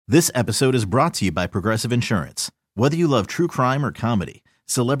This episode is brought to you by Progressive Insurance. Whether you love true crime or comedy,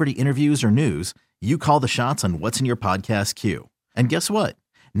 celebrity interviews or news, you call the shots on what's in your podcast queue. And guess what?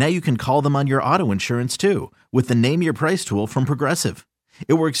 Now you can call them on your auto insurance too with the Name Your Price tool from Progressive.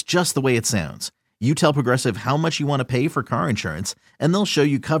 It works just the way it sounds. You tell Progressive how much you want to pay for car insurance, and they'll show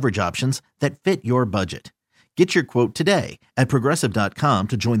you coverage options that fit your budget. Get your quote today at Progressive.com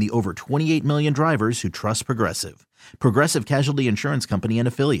to join the over 28 million drivers who trust Progressive. Progressive Casualty Insurance Company and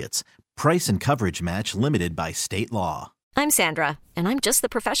Affiliates. Price and coverage match limited by state law. I'm Sandra, and I'm just the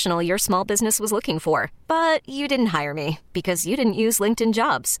professional your small business was looking for. But you didn't hire me because you didn't use LinkedIn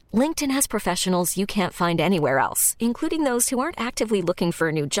Jobs. LinkedIn has professionals you can't find anywhere else, including those who aren't actively looking for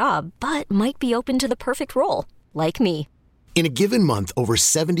a new job, but might be open to the perfect role, like me. In a given month, over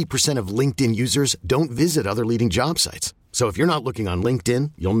 70% of LinkedIn users don't visit other leading job sites. So if you're not looking on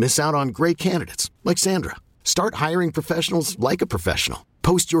LinkedIn, you'll miss out on great candidates like Sandra. Start hiring professionals like a professional.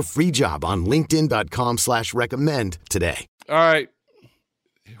 Post your free job on linkedin.com/recommend today. All right.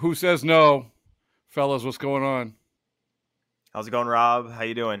 Who says no? Fellas, what's going on? How's it going, Rob? How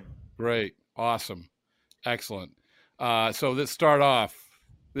you doing? Great. Awesome. Excellent. So let's start off.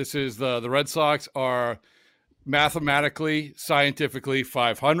 This is the Red Sox are mathematically, scientifically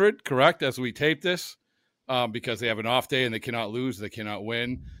 500, correct, as we tape this, because they have an off day and they cannot lose, they cannot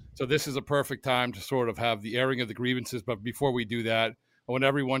win. So this is a perfect time to sort of have the airing of the grievances. But before we do that, I want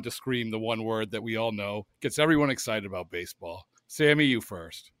everyone to scream the one word that we all know gets everyone excited about baseball. Sammy, you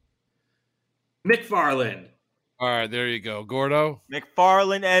first. McFarland. All right, there you go. Gordo?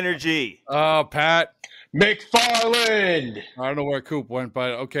 McFarland energy. Oh, Pat? McFarland. I don't know where Coop went,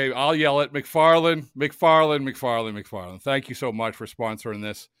 but okay, I'll yell it. McFarland. Thank you so much for sponsoring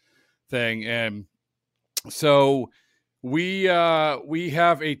this thing. And so we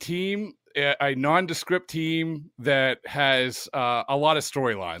have a team, a nondescript team that has a lot of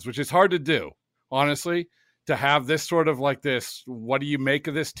storylines, which is hard to do, honestly, to have this sort of like this, what do you make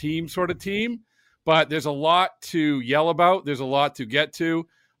of this team sort of team? But there's a lot to yell about. There's a lot to get to.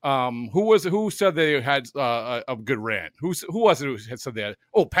 Who said they had a good rant? Who was it who had said that?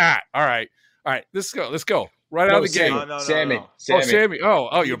 Oh, Pat. All right. Let's go. Right out of the gate. Sammy. Oh, Sammy.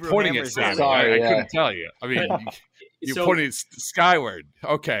 Oh, you're pointing at Sammy. Sorry, I couldn't tell you. I mean, you're pointing skyward.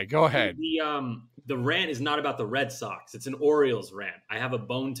 Okay, go ahead. The rant is not about the Red Sox. It's an Orioles rant. I have a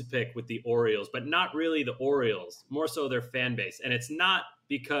bone to pick with the Orioles, but not really the Orioles, more so their fan base. And it's not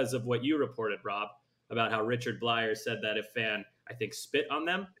because of what you reported, Rob, about how Richard Blyer said that a fan, I think, spit on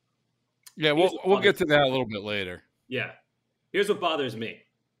them. Yeah, we'll get to that a little bit later. Yeah. Here's what bothers me.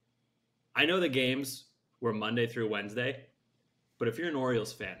 I know the games were Monday through Wednesday, but if you're an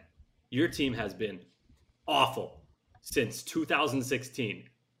Orioles fan, your team has been awful since 2016.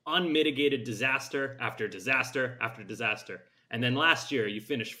 Unmitigated disaster after disaster after disaster. And then last year, you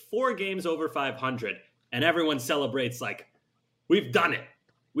finished 4 games over 500, and everyone celebrates like, we've done it.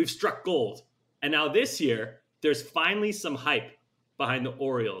 We've struck gold. And now this year, there's finally some hype behind the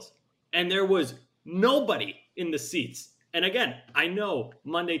Orioles. And there was nobody in the seats. And again, I know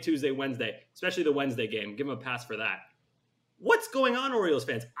Monday, Tuesday, Wednesday, especially the Wednesday game, give them a pass for that. What's going on, Orioles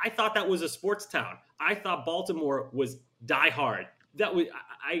fans? I thought that was a sports town. I thought Baltimore was diehard.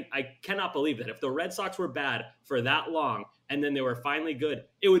 I cannot believe that. If the Red Sox were bad for that long and then they were finally good,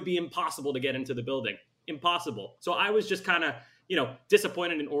 it would be impossible to get into the building. Impossible. So I was just kind of,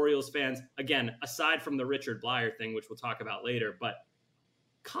 disappointed in Orioles fans. Again, aside from the Richard Blyer thing, which we'll talk about later, but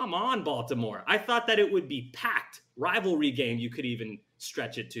come on, Baltimore. I thought that it would be packed. Rivalry game, you could even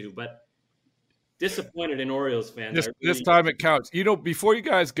stretch it to, but disappointed in Orioles fans. This time it counts. Before you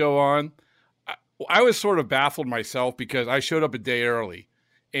guys go on, I was sort of baffled myself because I showed up a day early.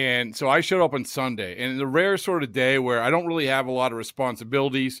 And so I showed up on Sunday. And the rare sort of day where I don't really have a lot of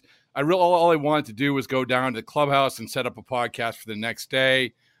responsibilities. All I wanted to do was go down to the clubhouse and set up a podcast for the next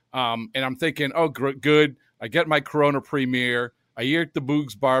day. And I'm thinking, oh, good. I get my Corona premiere. I eat the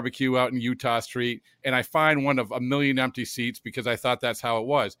Boogs barbecue out in Utah Street, and I find one of a million empty seats because I thought that's how it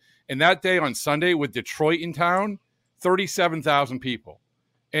was. And that day on Sunday with Detroit in town, 37,000 people.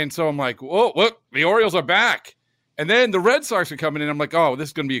 And so I'm like, whoa, look, the Orioles are back. And then the Red Sox are coming in. I'm like, oh, this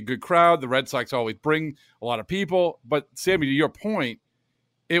is going to be a good crowd. The Red Sox always bring a lot of people. But Sammy, to your point,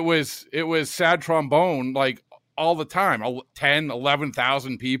 it was sad trombone like all the time, 10,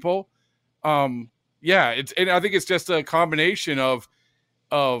 11,000 people. Yeah, and I think it's just a combination of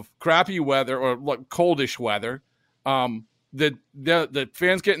crappy weather or like coldish weather. The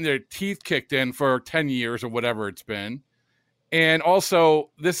fans getting their teeth kicked in for 10 years or whatever it's been. And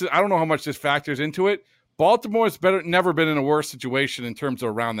also, I don't know how much this factors into it. Baltimore's never been in a worse situation in terms of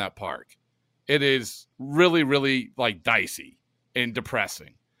around that park. It is really, really like dicey and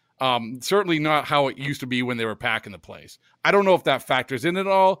depressing. Certainly not how it used to be when they were packing the place. I don't know if that factors in at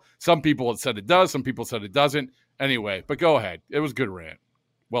all. Some people have said it does. Some people said it doesn't. Anyway, but go ahead. It was a good rant.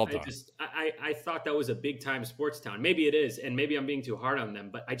 Well done. I thought that was a big time sports town. Maybe it is, and maybe I'm being too hard on them,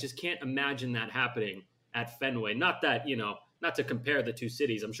 but I just can't imagine that happening at Fenway. Not that, not to compare the two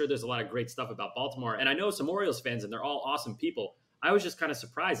cities. I'm sure there's a lot of great stuff about Baltimore, and I know some Orioles fans, and they're all awesome people. I was just kind of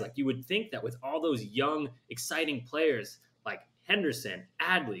surprised. Like, you would think that with all those young, exciting players like Henderson,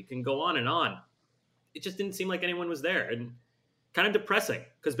 Adley, can go on and on. It just didn't seem like anyone was there, and kind of depressing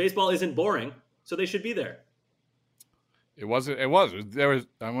because baseball isn't boring, so they should be there. It wasn't. It was. There was.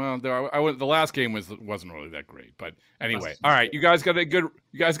 The last game wasn't really that great, but anyway. All right, you guys got a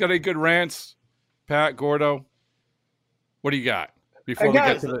good rants, Pat, Gordo. What do you got before we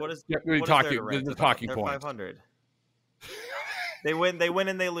get to the talking points? 500. They win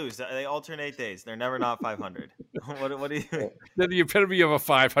and they lose. They alternate days. They're never not 500. What do you think? They're the epitome of a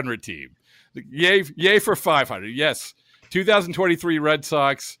 500 team. Yay for 500. Yes. 2023 Red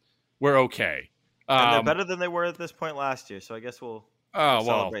Sox were okay. And they're better than they were at this point last year, so I guess we'll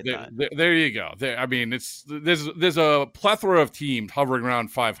celebrate that. There you go. There's a plethora of teams hovering around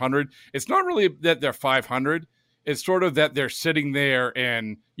 500. It's not really that they're 500. It's sort of that they're sitting there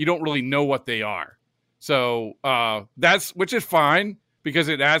and you don't really know what they are. So which is fine because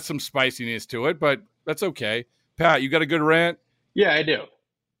it adds some spiciness to it, but that's okay. Pat, you got a good rant? Yeah, I do.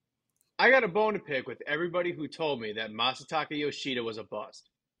 I got a bone to pick with everybody who told me that Masataka Yoshida was a bust.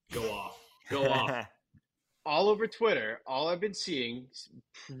 Go off. Go off. All over Twitter, all I've been seeing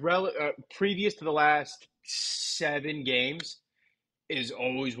previous to the last 7 games is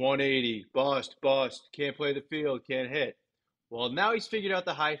always 180, bust, can't play the field, can't hit. Well, now he's figured out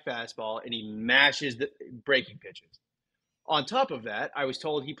the high fastball and he mashes the breaking pitches. On top of that, I was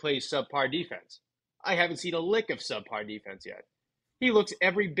told he plays subpar defense. I haven't seen a lick of subpar defense yet. He looks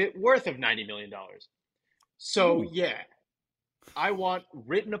every bit worth of $90 million. So, yeah. I want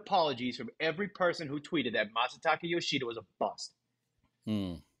written apologies from every person who tweeted that Masataka Yoshida was a bust.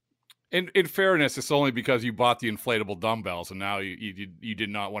 In fairness, it's only because you bought the inflatable dumbbells and now you did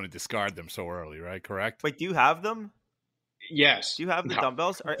not want to discard them so early, right? Correct? Wait, do you have them? Yes. Do you have the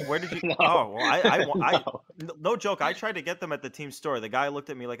dumbbells? Where did you? No. Oh, well, no joke. I tried to get them at the team store. The guy looked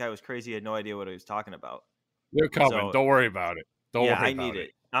at me like I was crazy. He had no idea what he was talking about. They're coming. So, don't worry about it. I need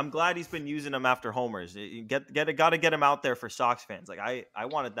it. I'm glad he's been using them after homers. Got to get him out there for Sox fans. Like I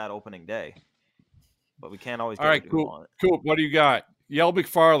wanted that opening day, but we can't always. All right, cool. What do you got? Yell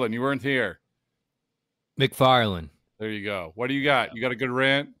McFarland. You weren't here. McFarland. There you go. What do you got? You got a good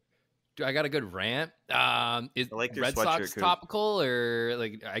rant? I got a good rant. Is Red Sox topical, or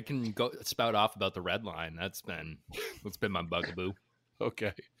like I can go spout off about the red line? That's been my bugaboo.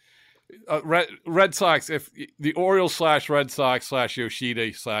 Okay. Red Sox, if the Orioles / Red Sox /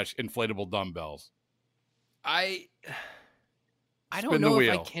 Yoshida / inflatable dumbbells. I don't know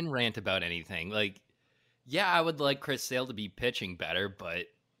if I can rant about anything. Like, yeah, I would like Chris Sale to be pitching better, but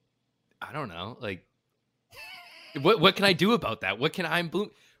I don't know. Like, what can I do about that? What can I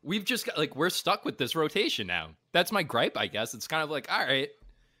bloom? We've just got we're stuck with this rotation now. That's my gripe, I guess. It's kind of like, all right,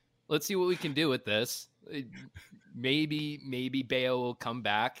 let's see what we can do with this. Maybe Bayo will come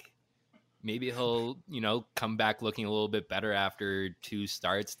back. Maybe he'll, come back looking a little bit better after 2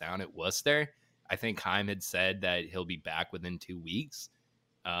 starts down at Worcester. I think Heim had said that he'll be back within 2 weeks.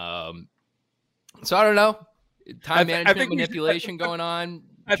 So I don't know. Time management manipulation going on.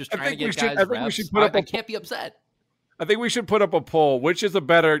 Just trying to get guys reps. I can't be upset. I think we should put up a poll. Which is a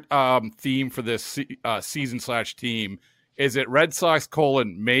better theme for this season / team? Is it Red Sox :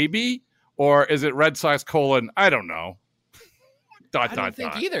 maybe? Or is it Red Sox : I don't know? I don't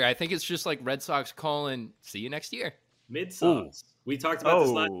think either. I think it's just like Red Sox : see you next year. Mid-Sox. We talked about this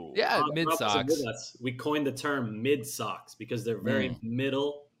last. Yeah, mid-Sox. We coined the term mid-Sox because they're very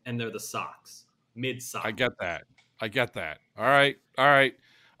middle and they're the Sox. Mid-Sox. I get that. All right.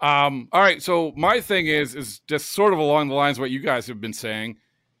 So my thing is just sort of along the lines of what you guys have been saying.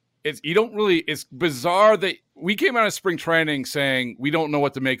 It's bizarre that we came out of spring training saying we don't know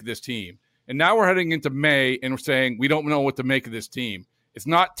what to make of this team. And now we're heading into May and we're saying we don't know what to make of this team. It's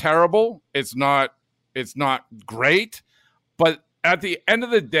not terrible. It's not great. But at the end of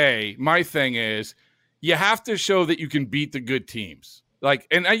the day, my thing is you have to show that you can beat the good teams.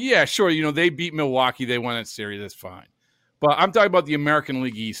 Yeah, sure, they beat Milwaukee. They won that series. That's fine. But I'm talking about the American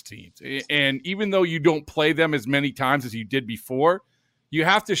League East teams. And even though you don't play them as many times as you did before, you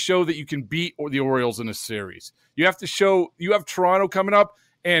have to show that you can beat the Orioles in a series. You have to show you have Toronto coming up.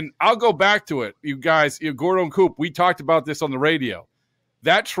 And I'll go back to it. You guys, Gordo and Coop, we talked about this on the radio.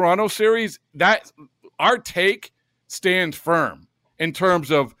 That Toronto series, our take stands firm in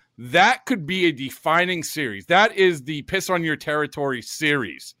terms of that could be a defining series. That is the piss on your territory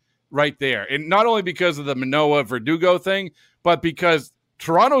series right there. And not only because of the Manoah-Verdugo thing, but because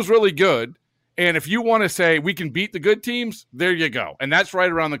Toronto's really good. And if you want to say we can beat the good teams, there you go. And that's right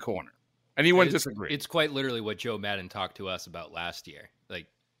around the corner. Anyone disagree? It's quite literally what Joe Madden talked to us about last year. Like,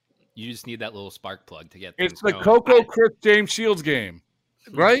 you just need that little spark plug to get things going. It's the Coco Chris James Shields game,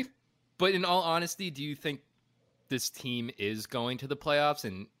 right? But in all honesty, do you think this team is going to the playoffs?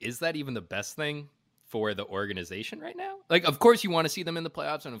 And is that even the best thing for the organization right now? Like, of course you want to see them in the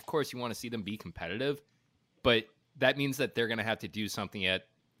playoffs, and of course you want to see them be competitive. But that means that they're going to have to do something at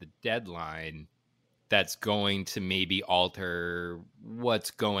the deadline that's going to maybe alter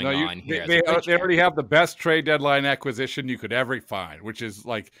what's going on here. They already have the best trade deadline acquisition you could ever find, which is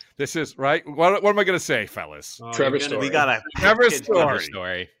like, this is right. What am I going to say, fellas? Trevor Story. We got a Trevor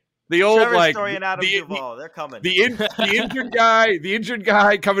Story. The old Trevor Story and Adam Duvall. They're coming. The injured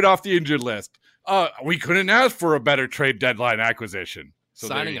guy coming off the injured list. We couldn't ask for a better trade deadline acquisition. So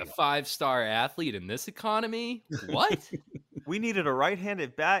signing a 5-star athlete in this economy? What? We needed a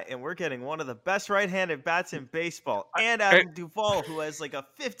right-handed bat, and we're getting one of the best right-handed bats in baseball. And Adam Duvall, who has like a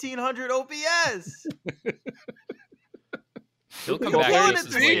 1,500 OPS. He'll come back just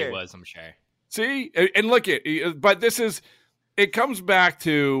as good as he was, I'm sure. See? And look but it comes back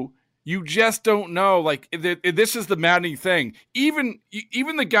to, you just don't know. Like, this is the maddening thing. Even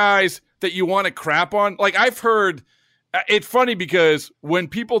the guys that you want to crap on, like I've heard, it's funny because when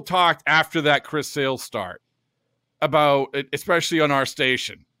people talked after that Chris Sale start about it, especially on our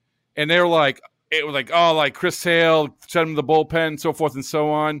station, and they were like, it was like, oh, like Chris Sale sent him the bullpen, so forth and so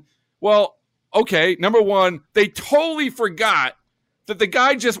on. Well, okay, number one, they totally forgot that the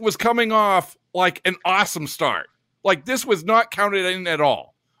guy just was coming off like an awesome start. Like, this was not counted in at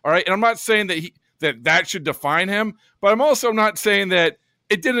all. All right. And I'm not saying that that should define him, but I'm also not saying that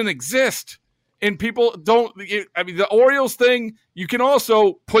it didn't exist. And people don't, the Orioles thing, you can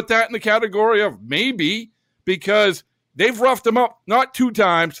also put that in the category of maybe, because they've roughed him up not 2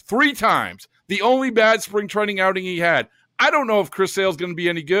 times, 3 times. The only bad spring training outing he had. I don't know if Chris Sale's going to be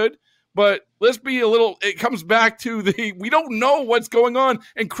any good, but let's be it comes back to we don't know what's going on,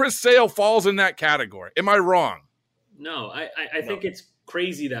 and Chris Sale falls in that category. Am I wrong? No, I think it's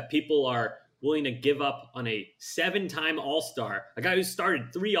crazy that people are willing to give up on a 7-time All-Star, a guy who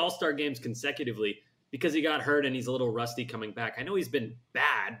started 3 All-Star games consecutively because he got hurt and he's a little rusty coming back. I know he's been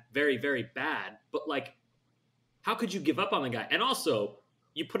bad, very, very bad, but like, how could you give up on the guy? And also,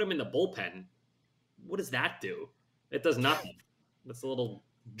 you put him in the bullpen. What does that do? It does nothing. That's a little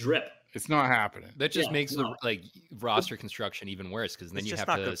drip. It's not happening. That just makes the roster construction even worse, because then you have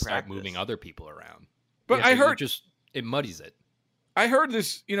to start moving other people around. But I heard it muddies it. I heard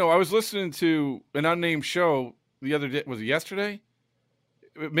this, I was listening to an unnamed show the other day. Was it yesterday?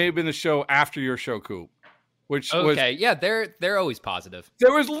 It may have been the show after your show, Coop. They're always positive.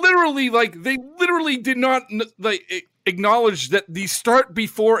 There was literally they literally did not acknowledge that the start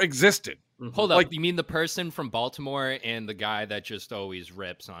before existed. Hold up, you mean the person from Baltimore and the guy that just always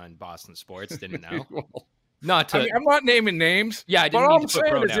rips on Boston sports didn't know? I'm not naming names. Yeah, I didn't mean to put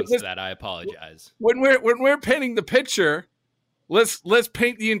pronouns to that. I apologize. When we're painting the picture, let's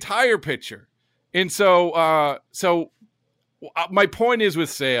paint the entire picture. And so my point is with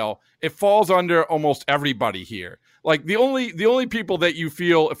Sale, it falls under almost everybody here. Like the only people that you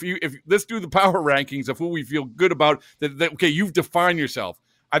feel, if let's do the power rankings of who we feel good about, that okay, you've defined yourself.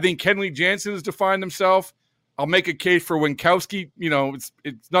 I think Kenley Jansen has defined himself. I'll make a case for Winkowski.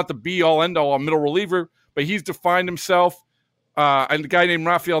 It's not the be all end all middle reliever, but he's defined himself. And the guy named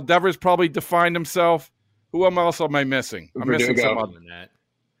Rafael Devers probably defined himself. Who else am I missing? I'm missing some other than that.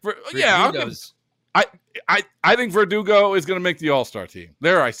 I think Verdugo is going to make the All-Star team.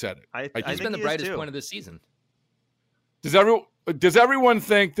 There, I said it. He's been the brightest point of the season. Does everyone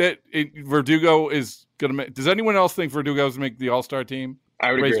think that Verdugo is going to make? Does anyone else think Verdugo is going to make the All-Star team?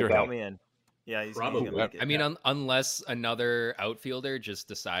 I would agree with that. Me in. Yeah, he's probably. Gonna make it, I mean, unless another outfielder just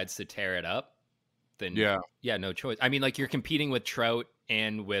decides to tear it up, then no choice. I mean, like, you're competing with Trout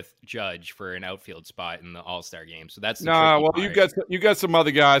and with Judge for an outfield spot in the All-Star game. So that's you got some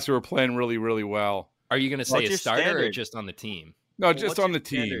other guys who are playing really, really well. Are you going to say a starter standard? Or just on the team? No, just on the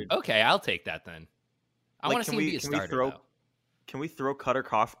team. Standard? Okay, I'll take that then. I want to see him be a starter. Can we throw Cutter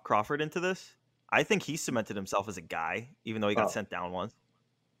Crawford into this? I think he cemented himself as a guy, even though he got sent down once.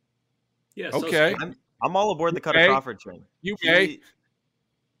 Yeah. Okay. I'm all aboard the Cutter Crawford train.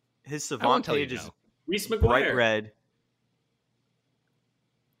 His savant page is bright red.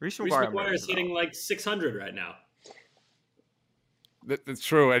 Reese McGuire is hitting like 600 right now. That's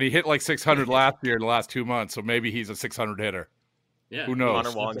true, and he hit like 600 last year in the last 2 months, so maybe he's a 600 hitter. Yeah. Who knows?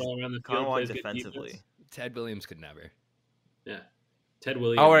 Connor Wong defensively. Ted Williams could never. Yeah. Ted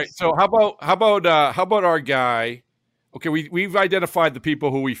Williams. All right. So how about our guy? Okay, we've identified the people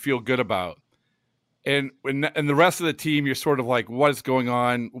who we feel good about. And the rest of the team, you're sort of like, what is going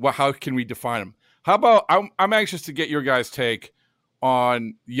on? How can we define them? How about I'm anxious to get your guys' take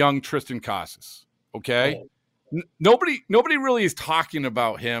on young Tristan Casas. Okay, nobody really is talking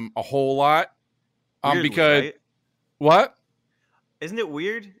about him a whole lot, Weirdly, because right? What? Isn't it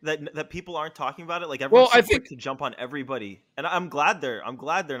weird that people aren't talking about it? Like everyone's so quick to jump on everybody, and I'm glad they're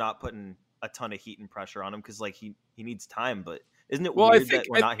not putting a ton of heat and pressure on him because like he needs time, but. Isn't it weird that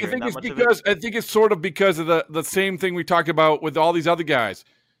we're not hearing that much of it? I think it's sort of because of the same thing we talked about with all these other guys.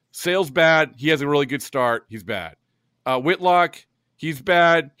 Sale's bad. He has a really good start. He's bad. Whitlock, he's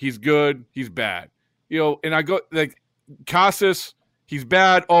bad. He's good. He's bad. And I go like Casas, he's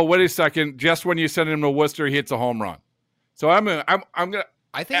bad. Oh, wait a second. Just when you send him to Worcester, he hits a home run. So I'm anxious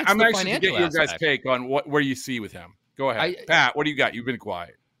to get your guys' take on where you see with him. Go ahead, Pat. What do you got? You've been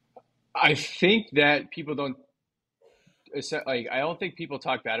quiet. I think that people don't. Like, I don't think people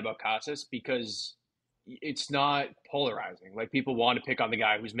talk bad about Casas because it's not polarizing. Like, people want to pick on the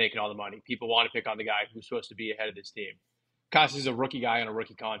guy who's making all the money. People want to pick on the guy who's supposed to be ahead of this team. Casas is a rookie guy on a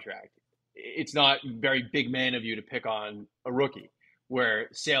rookie contract. It's not very big man of you to pick on a rookie, where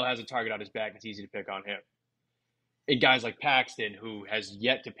Sale has a target on his back. It's easy to pick on him. And guys like Paxton, who has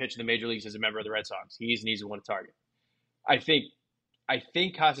yet to pitch in the major leagues as a member of the Red Sox, he's an easy one to target. I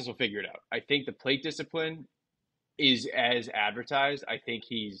think Casas will figure it out. I think the plate discipline is as advertised. I think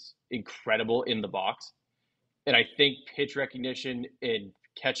he's incredible in the box. And I think pitch recognition and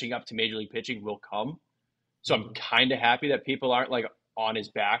catching up to major league pitching will come. So I'm kind of happy that people aren't like on his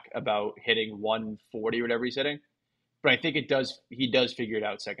back about hitting 140 or whatever he's hitting. But I think he does figure it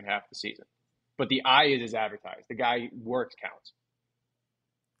out second half of the season. But the eye is as advertised. The guy works counts.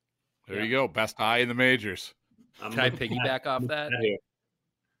 There you go. Best eye in the majors. Can I piggyback off that?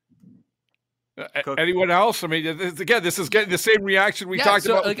 Anyone else? I mean, this is getting the same reaction we talked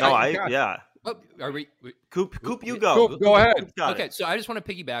about. Are we? Coop, you go. Coop, go ahead. Okay, so I just want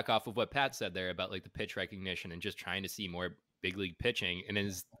to piggyback off of what Pat said there about like the pitch recognition and just trying to see more big league pitching. And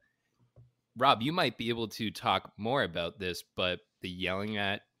Rob, you might be able to talk more about this, but the yelling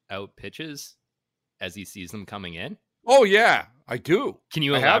out pitches as he sees them coming in. Oh yeah, I do. Can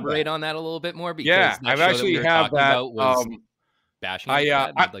you elaborate on that a little bit more? Because yeah, I've actually had that. Bashing.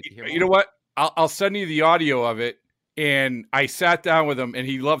 I'd like to hear more. You know what? I'll send you the audio of it. And I sat down with him, and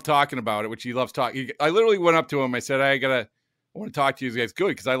he loved talking about it, which he loves talking. I literally went up to him. I said, I want to talk to you guys. Good,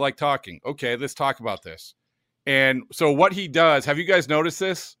 because I like talking. Okay, let's talk about this. And so what he does, have you guys noticed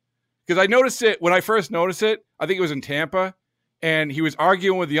this? Because I noticed it when I first noticed it. I think it was in Tampa, and he was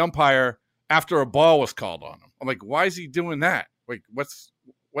arguing with the umpire after a ball was called on him. I'm like, why is he doing that? Like, what's?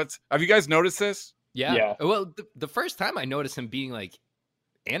 Have you guys noticed this? Yeah. Well, the first time I noticed him being like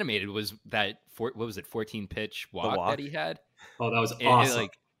animated was that 14 pitch walk that he had. Oh, that was awesome.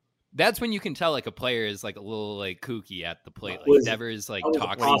 That's when you can tell like a player is like a little like kooky at the plate. Like never is like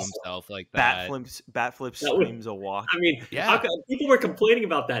talking to himself like that. Bat flip screams a walk. I mean, people were complaining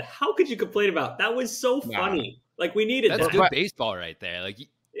about that. How could you complain about that? Was so funny. Like we needed that's that. good baseball right there. Like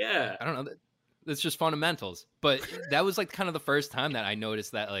yeah, I don't know. That's just fundamentals. But that was like kind of the first time that I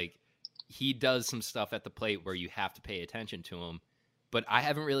noticed that like he does some stuff at the plate where you have to pay attention to him. But I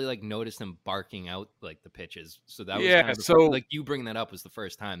haven't really like noticed him barking out like the pitches. So that was kind of like you bringing that up was the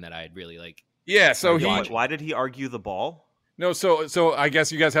first time that I had really like. Yeah. So why did he argue the ball? No. So I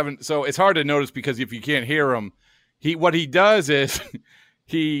guess you guys haven't. So it's hard to notice because if you can't hear him, what he does is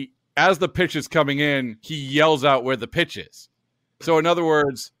as the pitch is coming in, he yells out where the pitch is. So in other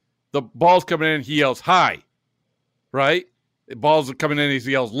words, the ball's coming in, he yells high, right? The balls are coming in,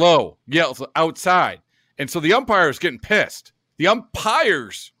 he yells low, yells outside, and so the umpire is getting pissed. The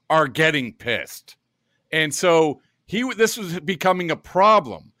umpires are getting pissed. And so this was becoming a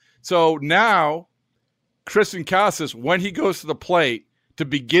problem. So now Tristan Casas, when he goes to the plate to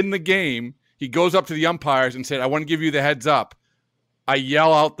begin the game, he goes up to the umpires and said, I want to give you the heads up. I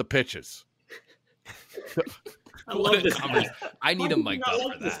yell out the pitches. I love this guy. I need a mic up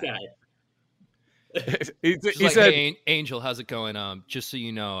for that. He like, said, hey, Angel, how's it going? Just so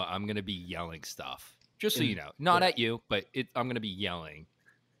you know, I'm going to be yelling stuff. Just so you know, not at you, but I'm going to be yelling.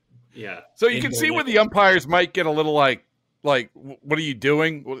 Yeah. So you can see where the umpires might get a little like, what are you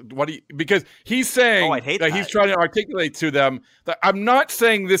doing? Because he's saying that he's trying to articulate to them that I'm not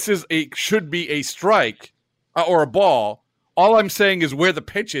saying this should be a strike or a ball. All I'm saying is where the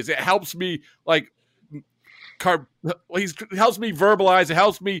pitch is. It helps me he helps me verbalize. It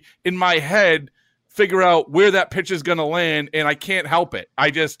helps me in my head figure out where that pitch is going to land, and I can't help it.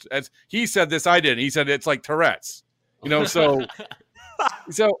 I just, as he said this, I did. He said it's like Tourette's, so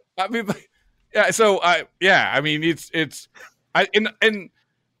I mean,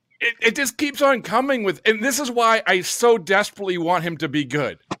 it just keeps on coming with, and this is why I so desperately want him to be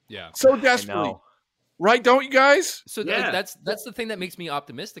good. Yeah. So desperately. Right? Don't you guys? So that's the thing that makes me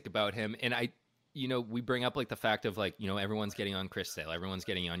optimistic about him. And we bring up like the fact of like, everyone's getting on Chris Sale, everyone's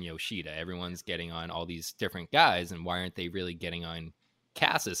getting on Yoshida, everyone's getting on all these different guys. And why aren't they really getting on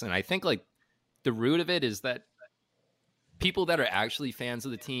Cassis? And I think like the root of it is that people that are actually fans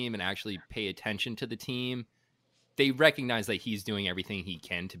of the team and actually pay attention to the team, they recognize that he's doing everything he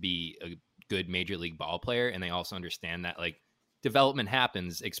can to be a good major league ball player. And they also understand that like development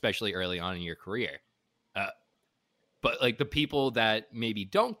happens, especially early on in your career. But like the people that maybe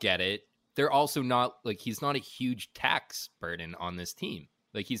don't get it, they're also not like, he's not a huge tax burden on this team.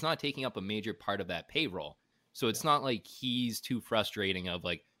 Like he's not taking up a major part of that payroll. So it's not like he's too frustrating of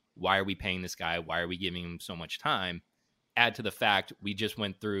like, why are we paying this guy? Why are we giving him so much time? Add to the fact we just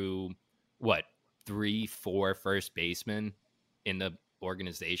went through 3-4 first basemen in the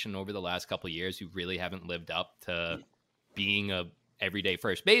organization over the last couple of years who really haven't lived up to being a everyday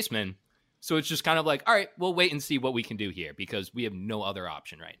first baseman. So it's just kind of like, all right, we'll wait and see what we can do here because we have no other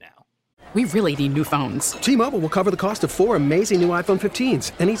option right now. We really need new phones. T-Mobile will cover the cost of 4 amazing new iPhone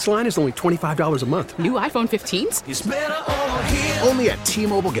 15s, and each line is only $25 a month. New iPhone 15s? It's better over here. Only at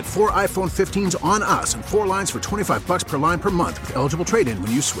T-Mobile, get 4 iPhone 15s on us and 4 lines for $25 per line per month with eligible trade-in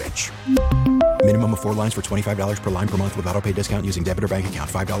when you switch. Minimum of 4 lines for $25 per line per month with autopay discount using debit or bank account.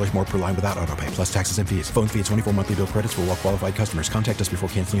 $5 more per line without autopay, plus taxes and fees. Phone fee at 24 monthly bill credits for well-qualified customers. Contact us before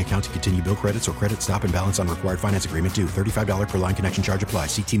canceling account to continue bill credits or credit stop and balance on required finance agreement due. $35 per line connection charge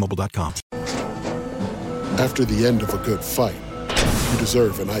applies. See T-Mobile.com. After the end of a good fight, you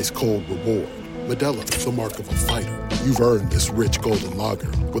deserve an ice-cold reward. Modelo is the mark of a fighter. You've earned this rich golden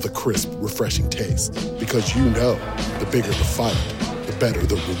lager with a crisp, refreshing taste. Because you know, the bigger the fight, the better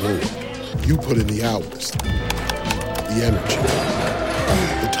the reward. You put in the hours, the energy,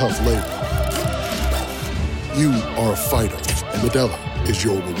 the tough labor. You are a fighter, and Modelo is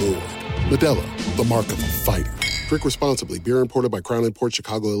your reward. Modelo, the mark of a fighter. Drink responsibly. Beer imported by Crown Imports,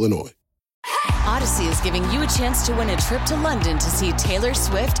 Chicago, Illinois. Odyssey is giving you a chance to win a trip to London to see Taylor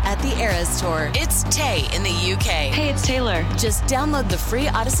Swift at the Eras Tour. It's Tay in the UK. Hey, it's Taylor. Just download the free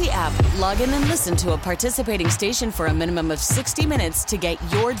Odyssey app, log in and listen to a participating station for a minimum of 60 minutes to get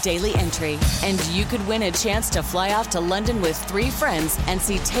your daily entry. And you could win a chance to fly off to London with 3 friends and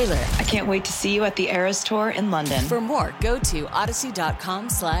see Taylor. I can't wait to see you at the Eras Tour in London. For more, go to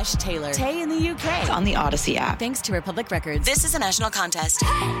odyssey.com/Taylor. Tay in the UK. It's on the Odyssey app. Thanks to Republic Records. This is a national contest.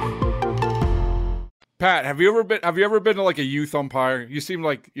 Pat, have you ever been to like a youth umpire? You seem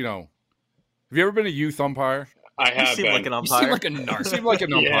like, have you ever been a youth umpire? I have. You seem like an umpire. You seem like a narc. You seem like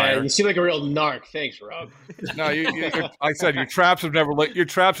an umpire. Yeah, you seem like a real narc. Thanks, Rob. No, I said your traps have never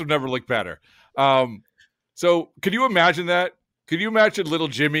looked better. So could you imagine that? Could you imagine little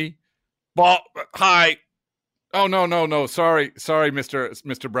Jimmy? Ball. Hi. Oh no. Sorry,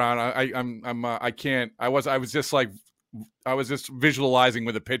 Mr. Brown. I can't. I was just visualizing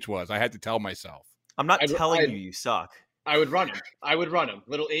where the pitch was. I had to tell myself. I'm not telling you, you suck. I would run him.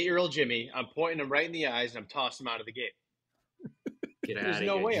 Little 8-year-old Jimmy. I'm pointing him right in the eyes, and I'm tossing him out of the game. Get out of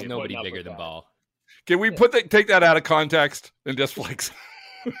here. There's nobody bigger than Ball. Can we take that out of context and just like...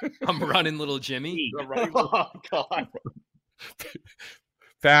 I'm running little Jimmy. Oh, God.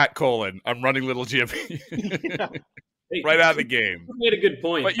 Fat colon. I'm running little Jimmy. Yeah. Right out of the game. You made a good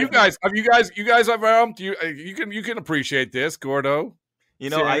point. But you guys have umped? You can appreciate this, Gordo.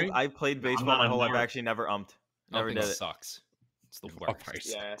 I played baseball my whole life. I actually never umped. Never did it. Sucks. It's the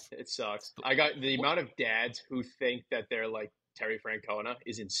worst. Yeah, it sucks. I got the amount of dads who think that they're like Terry Francona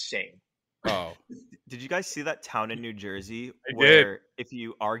is insane. Oh. Did you guys see that town in New Jersey where if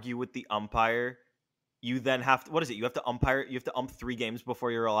you argue with the umpire, you then have to, what is it? You have to ump 3 games before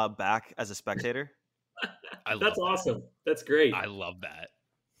you're allowed back as a spectator? That's awesome. That's great. I love that.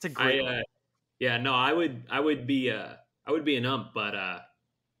 It's a great one. Yeah, no, I would be an ump, but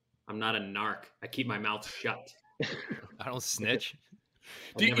I'm not a narc. I keep my mouth shut. I don't snitch.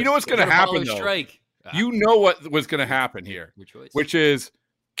 You know what's going to happen, though? Strike. You know what was going to happen here, which is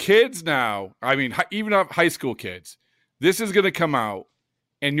kids now, I mean, even high school kids, this is going to come out,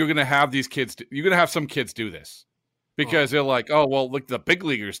 and you're going to have these kids, you're going to have some kids do this. Because they're like, oh, well, look, the big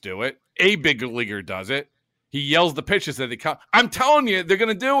leaguers do it. A big leaguer does it. He yells the pitches that they count. I'm telling you, they're going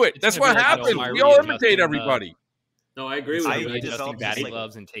to do it. That's what happens. We all imitate everybody. No, I agree with you. Adjusting batting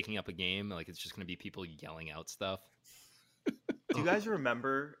gloves and taking up a game. Like, it's just going to be people yelling out stuff. Do you guys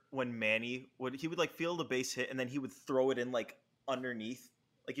remember when Manny would like feel the base hit and then he would throw it in like underneath,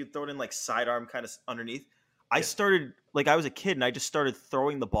 like he'd throw it in like sidearm kind of underneath? I started like I was a kid and I just started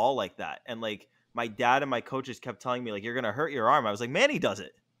throwing the ball like that, and like my dad and my coaches kept telling me like you're gonna hurt your arm. I was like, Manny does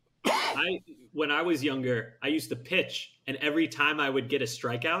it. When I was younger, I used to pitch, and every time I would get a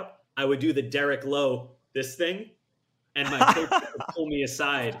strikeout, I would do the Derek Lowe this thing, and my coach would pull me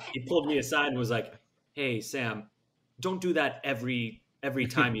aside. He pulled me aside and was like, "Hey Sam, don't do that every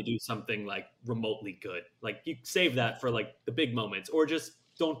time you do something like remotely good. Like you save that for like the big moments, or just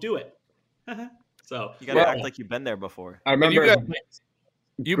don't do it." So you gotta act like you've been there before. I remember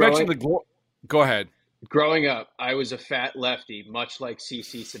you mentioned the go ahead. Growing up, I was a fat lefty, much like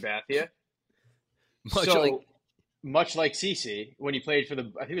CC Sabathia. Much like CC when he played for I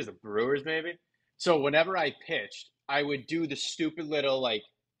think it was the Brewers, maybe. So whenever I pitched, I would do the stupid little like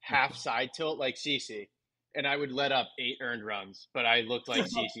half side tilt like CC, and I would let up 8 earned runs, but I looked like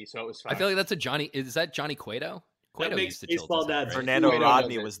CC, so it was fine. I feel like that's is that Johnny Cueto? Cueto used to tilt his head, right? Fernando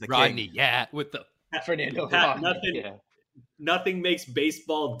Rodney was the Rodney, king. yeah, with the Fernando Rodney. Nothing makes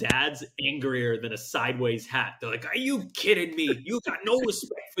baseball dads angrier than a sideways hat. They're like, "Are you kidding me? You got no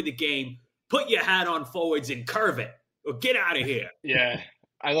respect for the game. Put your hat on forwards and curve it, or get out of here." Yeah,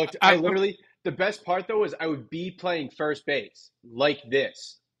 I literally. The best part though was I would be playing first base like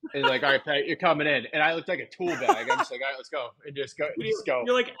this, and like, "All right, Pat, you're coming in," and I looked like a tool bag. I'm just like, "All right, let's go," and just go.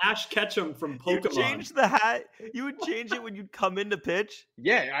 You're like Ash Ketchum from Pokemon. You change the hat. You would change it when you'd come in to pitch.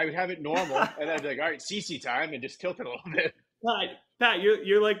 Yeah, I would have it normal, and I'd be like, "All right, CC time," and just tilt it a little bit. Pat,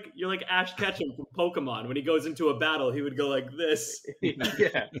 you're like Ash Ketchum from Pokemon. When he goes into a battle, he would go like this.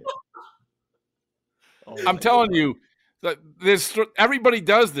 Yeah. I'm telling you, everybody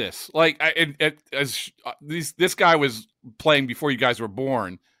does this. Like, this guy was playing before you guys were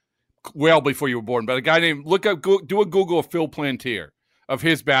born, well before you were born. But a guy named do a Google of Phil Plantier of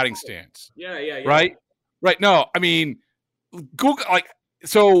his batting stance. Yeah. Right. No, I mean, Google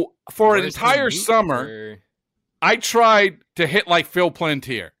so for an entire summer. I tried to hit like Phil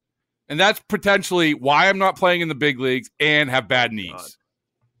Plantier, and that's potentially why I'm not playing in the big leagues and have bad knees.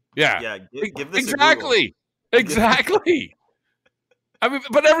 Yeah, give this exactly. I mean,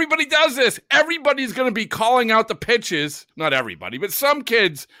 but everybody does this. Everybody's going to be calling out the pitches. Not everybody, but some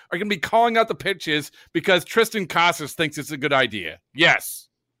kids are going to be calling out the pitches because Tristan Casas thinks it's a good idea. Yes.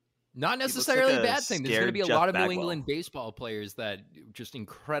 Not necessarily like a bad thing. There's going to be a Jeff lot of Bagwell. New England baseball players that just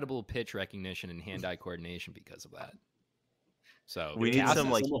incredible pitch recognition and hand-eye coordination because of that. So we need some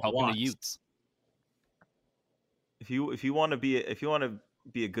like helping the youths. If you want to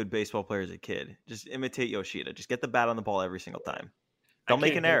be a good baseball player as a kid, just imitate Yoshida. Just get the bat on the ball every single time. Don't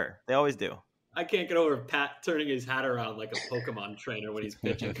make an error. They always do. I can't get over Pat turning his hat around like a Pokemon trainer when he's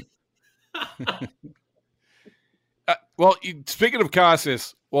pitching. Well, speaking of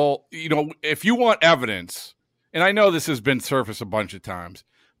Casas, if you want evidence, and I know this has been surfaced a bunch of times,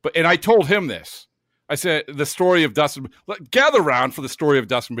 and I told him this. I said the story of Dustin. Gather around for the story of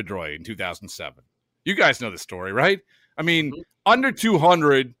Dustin Pedroia in 2007. You guys know the story, right? I mean, under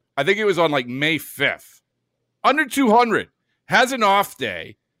 200. I think it was on like May 5th. Under 200, has an off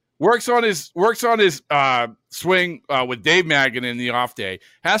day. Works on his swing with Dave Magan in the off day.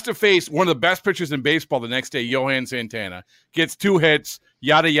 Has to face one of the best pitchers in baseball the next day, Johan Santana. Gets 2 hits,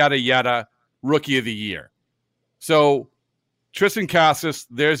 yada, yada, yada, rookie of the year. So, Tristan Casas,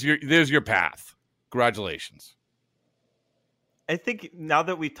 there's your path. Congratulations. I think now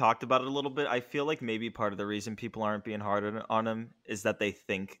that we've talked about it a little bit, I feel like maybe part of the reason people aren't being hard on him is that they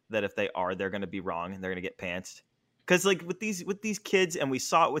think that if they are, they're going to be wrong and they're going to get pantsed. Because like with these kids, and we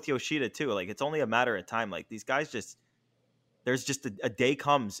saw it with Yoshida too, like it's only a matter of time. Like these guys there's just a day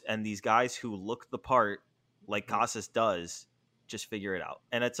comes and these guys who look the part like Casas does just figure it out.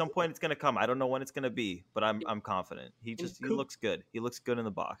 And at some point it's going to come. I don't know when it's going to be, but I'm confident. He looks good. He looks good in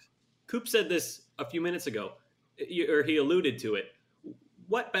the box. Coop said this a few minutes ago, or he alluded to it.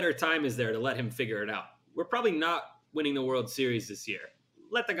 What better time is there to let him figure it out? We're probably not winning the World Series this year.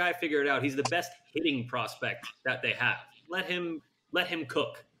 Let the guy figure it out. He's the best hitting prospect that they have. Let him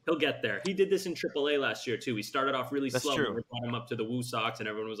cook. He'll get there. He did this in AAA last year too. He started off really slow. We brought him up to the Woo Sox, and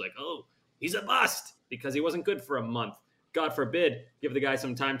everyone was like, "Oh, he's a bust," because he wasn't good for a month. God forbid, give the guy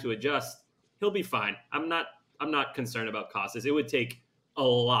some time to adjust. He'll be fine. I'm not concerned about Casas. It would take a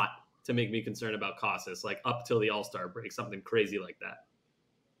lot to make me concerned about Casas, like up till the All-Star break, something crazy like that.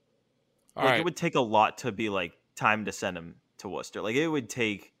 It would take a lot to be like time to send him to Worcester. Like it would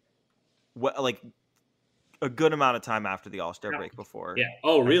take like a good amount of time after the All-Star break before. Yeah.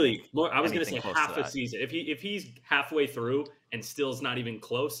 Oh, really? More, I was going to say half a season. If he's halfway through and still's not even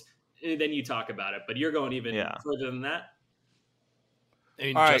close, then you talk about it. But you're going even further than that. I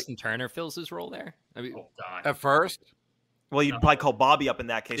mean, Justin Turner fills his role there. Oh God! At first. Well, you'd probably call Bobby up in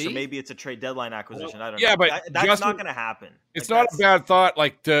that case, or maybe it's a trade deadline acquisition. I don't know. Yeah, but that's not going to happen. It's not a bad thought.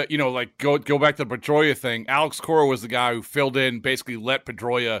 Like to go back to the Pedroia thing. Alex Cora was the guy who filled in, basically let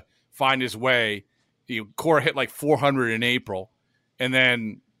Pedroia find his way. Cora hit like 400 in April, and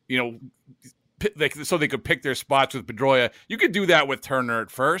then so they could pick their spots with Pedroia. You could do that with Turner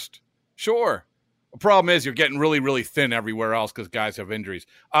at first, sure. The problem is you're getting really, really thin everywhere else because guys have injuries.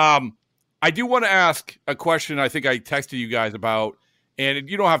 I do want to ask a question I think I texted you guys about, and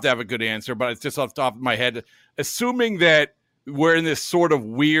you don't have to have a good answer, but it's just off the top of my head. Assuming that we're in this sort of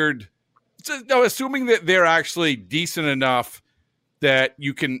weird – assuming that they're actually decent enough that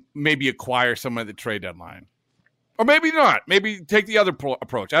you can maybe acquire someone at the trade deadline. Or maybe not. Maybe take the other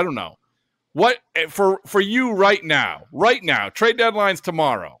approach. I don't know. What for you right now, trade deadline's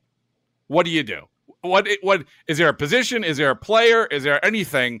tomorrow, what do you do? What is there a position? Is there a player? Is there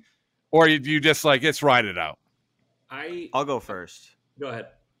anything? Or do you just let's ride it out? I'll go first. Go ahead.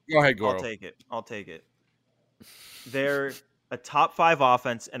 Go ahead, Goro. I'll take it. They're a top 5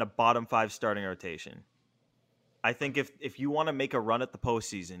 offense and a bottom 5 starting rotation. I think if you want to make a run at the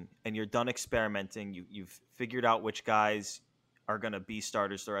postseason and you're done experimenting, you've figured out which guys are going to be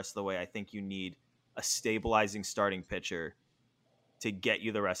starters the rest of the way, I think you need a stabilizing starting pitcher to get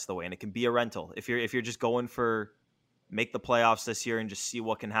you the rest of the way. And it can be a rental. If you're just going for make the playoffs this year and just see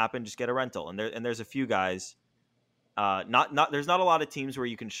what can happen, just get a rental. And there's a few guys. There's not a lot of teams where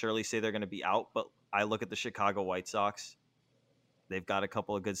you can surely say they're going to be out, but I look at the Chicago White Sox. They've got a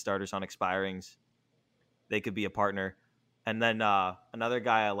couple of good starters on expirings. They could be a partner. And then another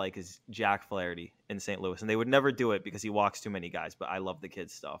guy I like is Jack Flaherty in St. Louis. And they would never do it because he walks too many guys, but I love the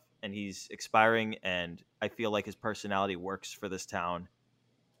kid's stuff. And he's expiring, and I feel like his personality works for this town.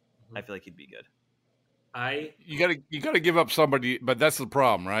 I feel like he'd be good. You gotta give up somebody, but that's the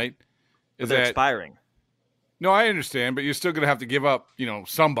problem, right? They're expiring. No, I understand, but you're still gonna have to give up,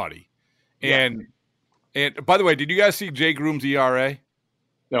 somebody. Yeah. And by the way, did you guys see Jay Groom's ERA?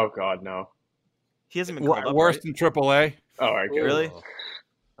 Oh God, no. He hasn't been called up, worse right? than AAA. Oh, all right, really?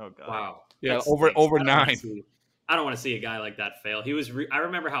 Oh God. Wow. Yeah, over 9. I don't want to see a guy like that fail. He was. I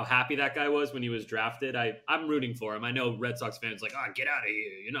remember how happy that guy was when he was drafted. I'm rooting for him. I know Red Sox fans get out of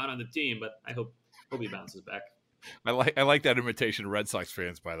here. You're not on the team, but I hope he bounces back. I like that imitation of Red Sox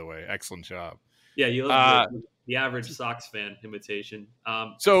fans, by the way. Excellent job. Yeah, you love the average Sox fan imitation.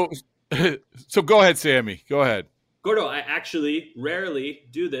 So go ahead, Sammy. Go ahead. Gordo, I actually rarely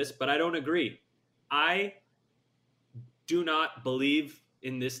do this, but I don't agree. I do not believe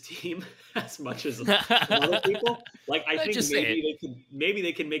in this team as much as other people. I think maybe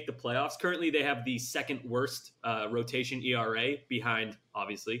they can make the playoffs. Currently, they have the second worst rotation ERA behind,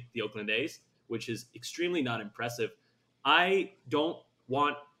 obviously, the Oakland A's, which is extremely not impressive. I don't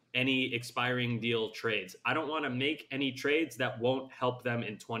want any expiring deal trades. I don't want to make any trades that won't help them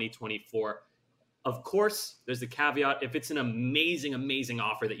in 2024. Of course, there's the caveat. If it's an amazing, amazing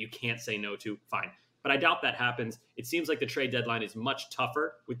offer that you can't say no to, fine. But I doubt that happens. It seems like the trade deadline is much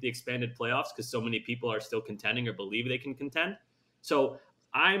tougher with the expanded playoffs because so many people are still contending or believe they can contend. So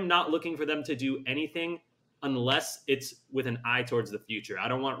I'm not looking for them to do anything unless it's with an eye towards the future. I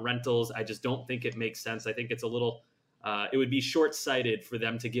don't want rentals. I just don't think it makes sense. I think it's a little, it would be short-sighted for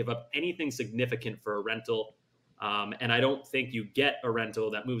them to give up anything significant for a rental. And I don't think you get a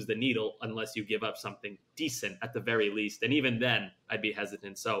rental that moves the needle unless you give up something decent at the very least. And even then, I'd be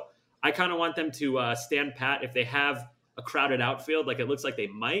hesitant. So I kind of want them to stand pat. If they have a crowded outfield, like it looks like they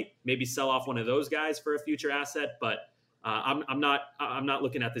might, maybe sell off one of those guys for a future asset. But I'm not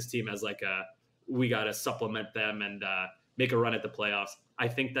looking at this team as we got to supplement them and make a run at the playoffs. I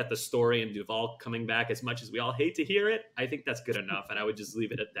think that the story and Duvall coming back, as much as we all hate to hear it, I think that's good enough. And I would just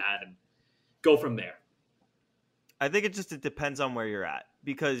leave it at that and go from there. I think it depends on where you're at,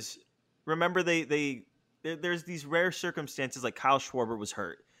 because remember there's these rare circumstances like Kyle Schwarber was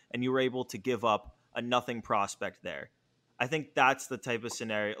hurt and you were able to give up a nothing prospect there. I think that's the type of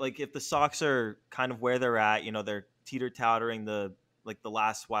scenario. Like if the Sox are kind of where they're at, they're teeter-tottering the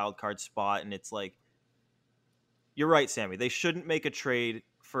last wild card spot, and it's like, you're right, Sammy. They shouldn't make a trade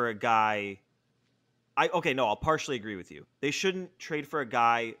for a guy. I'll partially agree with you. They shouldn't trade for a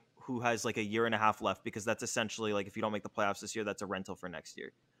guy who has a year and a half left, because that's essentially if you don't make the playoffs this year, that's a rental for next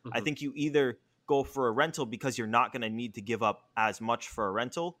year. Mm-hmm. I think you either go for a rental because you're not going to need to give up as much for a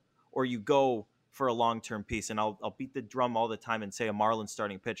rental, or you go for a long-term piece. And I'll beat the drum all the time and say a Marlins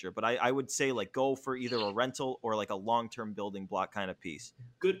starting pitcher, but I would say go for either a rental or a long-term building block kind of piece.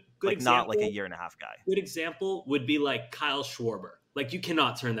 Good example, not a year and a half guy. Good example would be Kyle Schwarber. You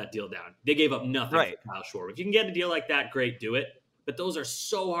cannot turn that deal down. They gave up nothing for Kyle Schwarber. If you can get a deal like that, great, do it. but those are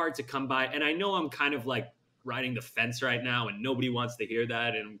so hard to come by. And I know I'm kind of like riding the fence right now and nobody wants to hear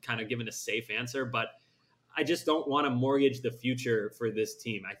that, and I'm kind of giving a safe answer, but I just don't want to mortgage the future for this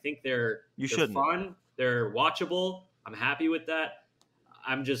team. I think they're fun, they're watchable. I'm happy with that.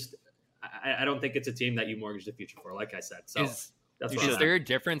 I don't think it's a team that you mortgage the future for, like I said. So is there a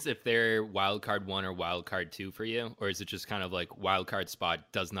difference if they're wild card 1 or wild card 2 for you? Or is it just kind of like wild card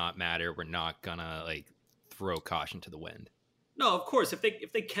spot does not matter, we're not gonna like throw caution to the wind? No, of course. If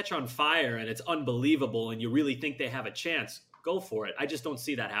they catch on fire and it's unbelievable and you really think they have a chance, go for it. I just don't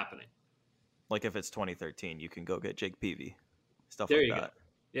see that happening. Like if it's 2013, you can go get Jake Peavy. Stuff there like you that.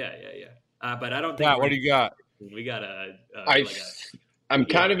 Go. Yeah. But I don't think... what do you got? We got I'm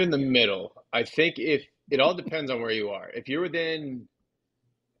kind of in the middle. I think if it all depends on where you are. If you're within,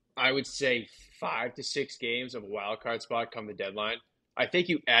 I would say 5 to 6 games of a wild card spot come the deadline, I think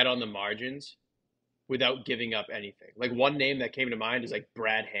you add on the margins without giving up anything. Like one name that came to mind is like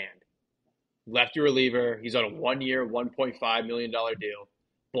Brad Hand. Lefty reliever. He's on a 1-year, $1.5 million deal.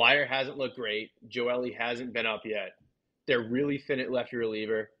 Blyer hasn't looked great. Joely hasn't been up yet. They're really thin at lefty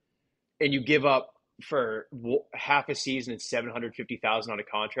reliever. And you give up for half a season and $750,000 on a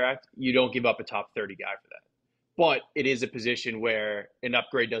contract. You don't give up a top 30 guy for that. But it is a position where an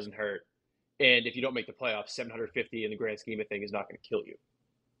upgrade doesn't hurt. And if you don't make the playoffs, $750 in the grand scheme of things is not going to kill you.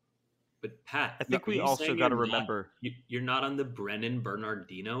 But Pat, I think we also got to remember you're not on the Brennan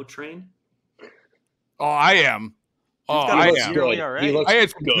Bernardino train. Oh, I am. I am. Right. I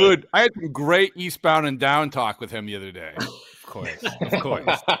had some great eastbound and down talk with him the other day. Of course.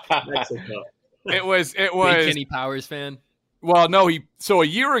 Mexico. It was Big Kenny Powers fan. Well, no, so a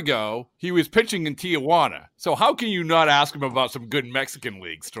year ago he was pitching in Tijuana. So how can you not ask him about some good Mexican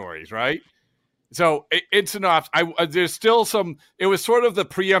League stories, right? So it's enough. There's still some. It was sort of the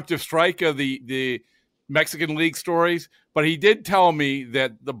preemptive strike of the Mexican League stories, but he did tell me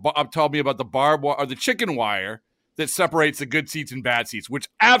that told me about the barbed wire or the chicken wire that separates the good seats and bad seats, which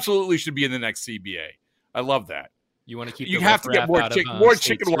absolutely should be in the next CBA. I love that. You want to keep. You have to get more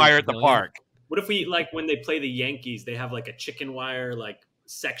chicken wire at the park. What if we, like, when they play the Yankees, they have like a chicken wire like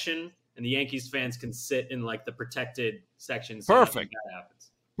section, and the Yankees fans can sit in like the protected section. So Perfect. That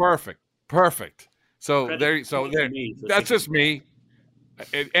happens. Perfect. So that's just me.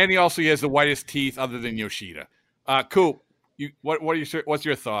 And he also has the whitest teeth other than Yoshida. Coop, what's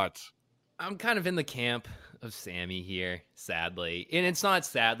your thoughts? I'm kind of in the camp of Sammy here, sadly. And it's not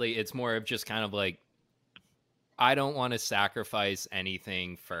sadly, it's more of just kind of like, I don't want to sacrifice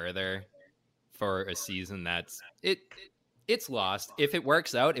anything further for a season it's lost. If it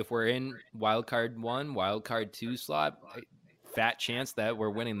works out, if we're in wild card 1, wild card 2 slot, fat chance that we're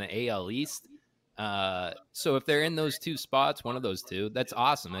winning the AL East. So if they're in those 2 spots, one of those 2, that's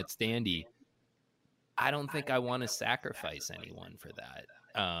awesome. That's dandy. I don't think I want to sacrifice anyone for that.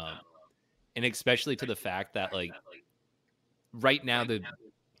 And especially to the fact that, like, right now the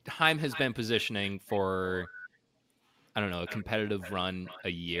Heim has been positioning for, I don't know, a competitive run a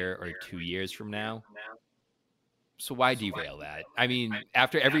year or 2 years from now. So why derail that? I mean,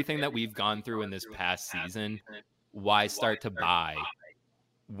 after everything that we've gone through in this past season, why start to buy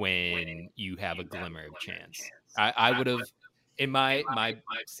when you have a glimmer of chance? I would have, in my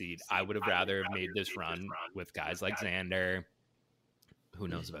seat, I would have rather have made this run with guys like Xander. Who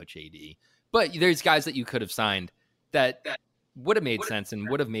knows about JD? But there's guys that you could have signed that would have made sense and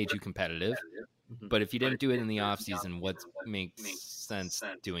would have made you competitive. But if you didn't do it in the offseason, what makes sense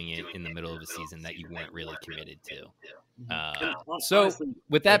doing it in the middle of a season that you weren't really committed to? So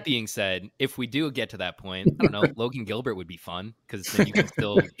with that being said, if we do get to that point, I don't know, Logan Gilbert would be fun because then you can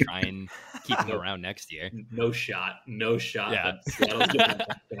still try and keep him around next year. No shot. Yeah.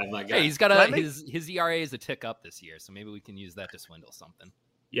 Hey, he's got his ERA is a tick up this year, so maybe we can use that to swindle something.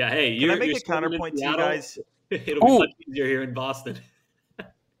 Yeah, hey, can I make a counterpoint to you guys? It'll be much easier here in Boston.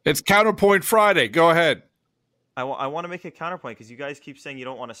 It's Counterpoint Friday. Go ahead. I want to make a counterpoint because you guys keep saying you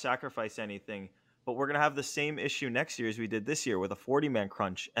don't want to sacrifice anything, but we're going to have the same issue next year as we did this year with a 40-man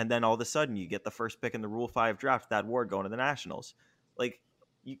crunch, and then all of a sudden you get the first pick in the Rule 5 draft, Thad Ward going to the Nationals. Like,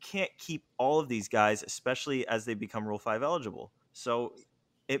 you can't keep all of these guys, especially as they become Rule 5 eligible. So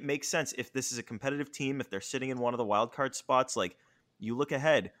it makes sense if this is a competitive team, if they're sitting in one of the wild card spots, like, you look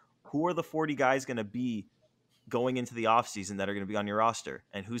ahead, who are the 40 guys going to be going into the offseason that are going to be on your roster,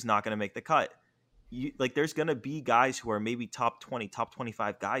 and who's not going to make the cut? There's going to be guys who are maybe top 20, top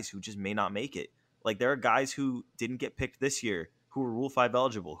 25 guys who just may not make it. Like, there are guys who didn't get picked this year who were Rule 5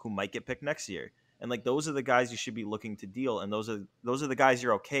 eligible who might get picked next year. And, like, those are the guys you should be looking to deal, and those are the guys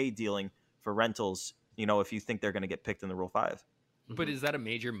you're okay dealing for rentals, if you think they're going to get picked in the Rule 5. But is that a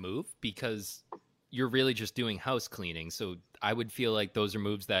major move? Because you're really just doing house cleaning. So I would feel like those are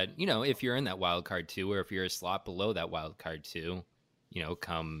moves that, if you're in that wild card 2, or if you're a slot below that wild card 2,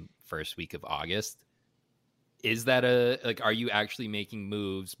 come first week of August, is that are you actually making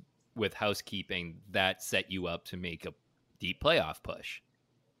moves with housekeeping that set you up to make a deep playoff push?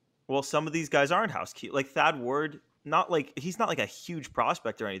 Well, some of these guys aren't housekeeping. Like Thad Ward, he's not like a huge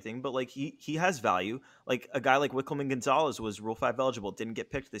prospect or anything, but like he has value. Like a guy like Wickelman Gonzalez was Rule 5 eligible, didn't get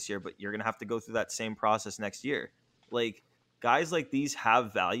picked this year, but you're gonna have to go through that same process next year. Like guys like these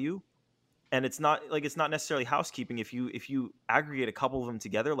have value, and it's not necessarily housekeeping. If you aggregate a couple of them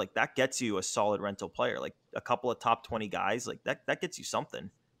together, like that gets you a solid rental player. Like a couple of top 20 guys, like that gets you something.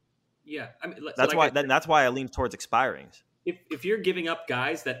 Yeah, I mean that's why I lean towards expirings. If you're giving up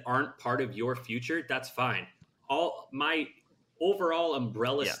guys that aren't part of your future, that's fine. My overall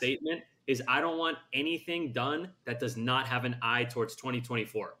umbrella statement is I don't want anything done that does not have an eye towards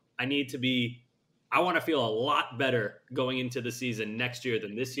 2024. I want to feel a lot better going into the season next year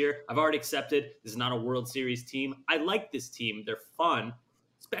than this year. I've already accepted this is not a World Series team. I like this team. They're fun,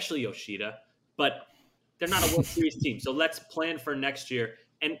 especially Yoshida, but they're not a World Series team. So let's plan for next year.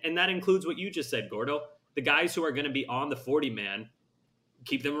 And that includes what you just said, Gordo. The guys who are going to be on the 40-man,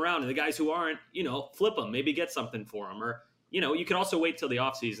 keep them around. And the guys who aren't, flip them, maybe get something for them. Or, you can also wait till the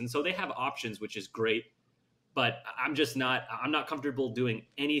offseason. So they have options, which is great. But I'm not comfortable doing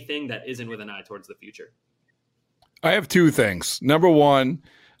anything that isn't with an eye towards the future. I have two things. Number one,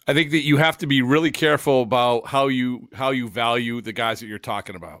 I think that you have to be really careful about how you value the guys that you're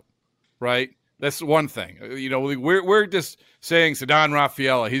talking about, right? That's one thing. We're just saying Ceddanne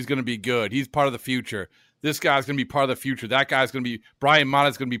Rafaela, he's going to be good. He's part of the future. This guy's going to be part of the future. That guy's going to be – Brian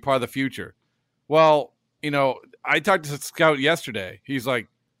Mata's going to be part of the future. Well, I talked to Scout yesterday. He's like,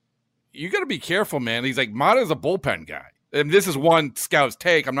 you got to be careful, man. He's like, Mata's a bullpen guy. And this is one Scout's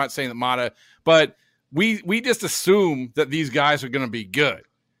take. I'm not saying that Mata – but we just assume that these guys are going to be good.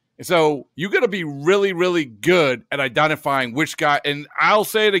 And so you got to be really, really good at identifying which guy – and I'll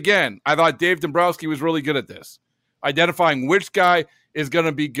say it again. I thought Dave Dombrowski was really good at this, identifying which guy – is going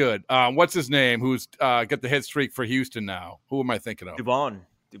to be good. What's his name? Who's got the hit streak for Houston now? Who am I thinking of? Dubon.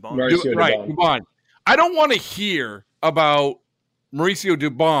 Dubon. I don't want to hear about Mauricio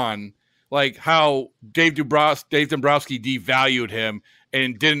Dubon, like how Dave Dombrowski devalued him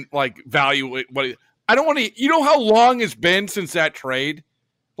and didn't value it. I don't want to. You know how long it's been since that trade?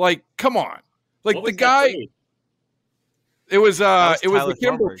 Like, come on. Like the guy. It was the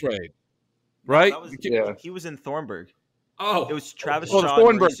Kimbrel trade, right? He was in Thornburg. Oh, it was Travis Shaw, the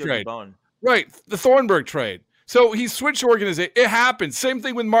Thornburg trade. Dubon. Right, the Thornburg trade. So he switched organization. It happened. Same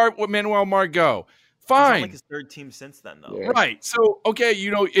thing with Manuel Margot. Fine. He's on his third team since then, though. Yeah. Right. So okay,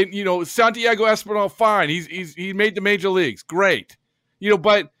 Santiago Espinal, fine. He made the major leagues. Great.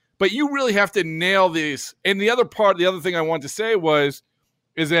 But you really have to nail this. And the other thing I wanted to say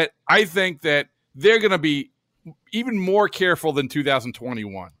is that I think that they're going to be even more careful than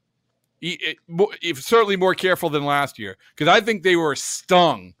 2021. Certainly more careful than last year, because I think they were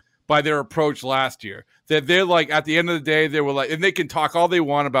stung by their approach last year. That they're like, at the end of the day, they were like, and they can talk all they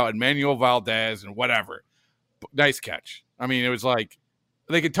want about Emmanuel Valdez and whatever. Nice catch. I mean, it was like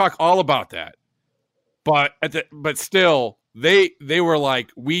they could talk all about that, but still, they were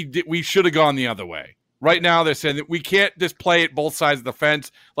like, we should have gone the other way. Right now, they're saying that we can't just play at both sides of the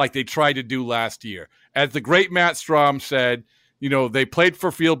fence like they tried to do last year. As the great Matt Strom said, they played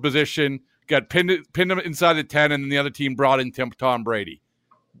for field position, got pinned them inside the 10, and then the other team brought in Tom Brady.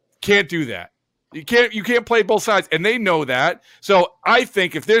 Can't do that. You can't play both sides, and they know that. So I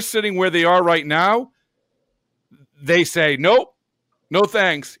think if they're sitting where they are right now, they say, nope, no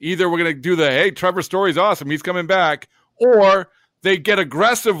thanks. Either we're going to do hey, Trevor Story's awesome, he's coming back, or they get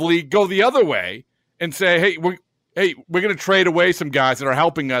aggressively go the other way and say, hey, we're going to trade away some guys that are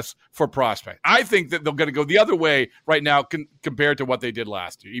helping us for prospect. I think that they're going to go the other way right now compared to what they did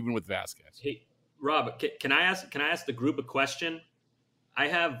last year, even with Vasquez. Hey, Rob, can I ask the group a question? I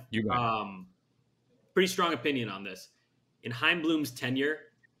have pretty strong opinion on this. In Chaim Bloom's tenure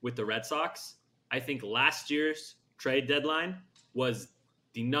with the Red Sox, I think last year's trade deadline was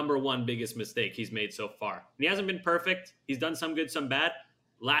the number one biggest mistake he's made so far. And he hasn't been perfect. He's done some good, some bad.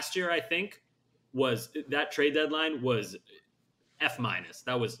 Last year, I think, that trade deadline was F-.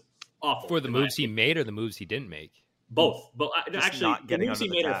 That was awful. For the moves he made or the moves he didn't make? Both. But actually, the moves he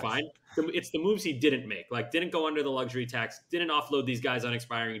made are fine. It's the moves he didn't make. Like, didn't go under the luxury tax, didn't offload these guys on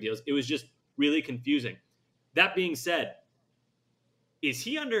expiring deals. It was just really confusing. That being said, is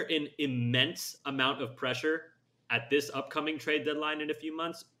he under an immense amount of pressure at this upcoming trade deadline in a few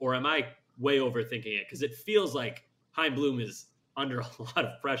months? Or am I way overthinking it? Because it feels like Chaim Bloom is under a lot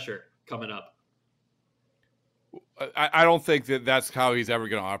of pressure coming up. I don't think that that's how he's ever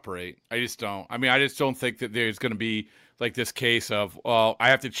going to operate. I just don't. I mean, I just don't think that there's going to be like this case of, well, I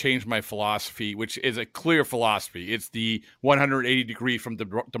have to change my philosophy, which is a clear philosophy. It's the 180 degree from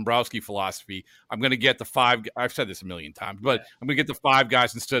Dombrowski philosophy. I'm going to get the 5. I've said this a million times, but I'm going to get the 5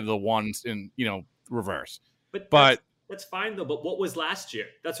 guys instead of the ones in, reverse. But that's fine though. But what was last year?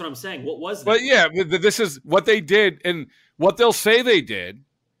 That's what I'm saying. What was that? But yeah, this is what they did, and what they'll say they did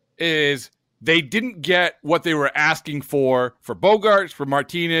is they didn't get what they were asking for Bogarts, for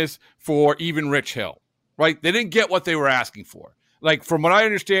Martinez, for even Rich Hill, right? They didn't get what they were asking for. Like, from what I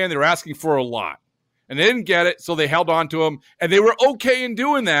understand, they were asking for a lot, and they didn't get it, so they held on to him, and they were okay in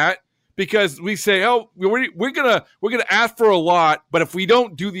doing that because we say, oh, we're gonna ask for a lot, but if we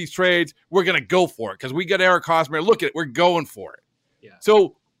don't do these trades, we're gonna go for it because we got Eric Hosmer. Look at it, we're going for it. Yeah.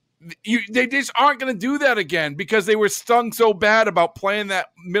 So they just aren't going to do that again because they were stung so bad about playing that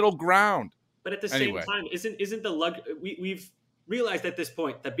middle ground. But at the same time, isn't the we've realized at this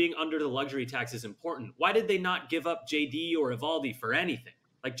point that being under the luxury tax is important. Why did they not give up JD or Eovaldi for anything?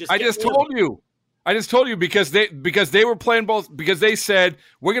 Like, I just told you because they were playing both, because they said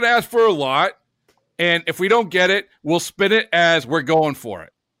we're going to ask for a lot, and if we don't get it, we'll spin it as we're going for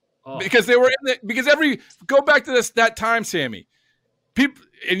it. Oh. Because they were go back to that time, Sammy. People,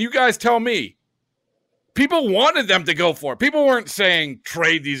 and you guys tell me, people wanted them to go for it. People weren't saying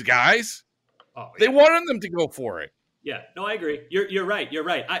trade these guys. Oh, yeah. They wanted them to go for it. Yeah, no, I agree. You're right. You're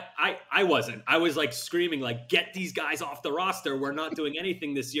right. I wasn't. I was like screaming, like, get these guys off the roster. We're not doing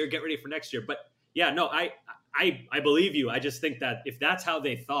anything this year. Get ready for next year. But yeah, no, I believe you. I just think that if that's how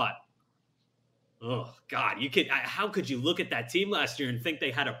they thought, oh God, how could you look at that team last year and think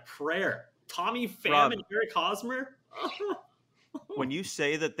they had a prayer? Tommy Pham and Eric Hosmer. When you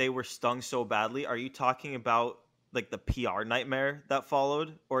say that they were stung so badly, are you talking about like the PR nightmare that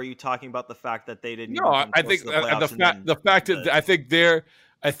followed, or are you talking about the fact that they didn't? No, I think the fact that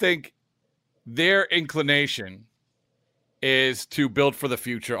I think their inclination is to build for the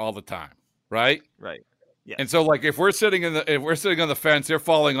future all the time, right? Right. Yeah. And so, like, if we're sitting on the fence, they're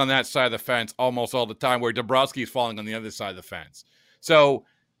falling on that side of the fence almost all the time, where Dombrowski is falling on the other side of the fence. So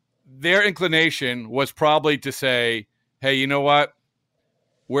their inclination was probably to say, hey, you know what?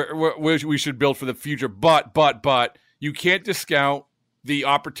 We should build for the future, but you can't discount the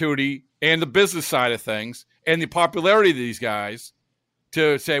opportunity and the business side of things and the popularity of these guys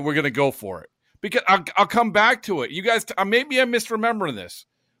to say we're going to go for it. Because I'll come back to it. You guys, maybe I'm misremembering this,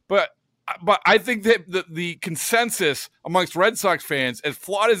 but I think that the consensus amongst Red Sox fans, as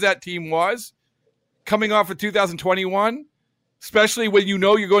flawed as that team was, coming off of 2021, especially when you're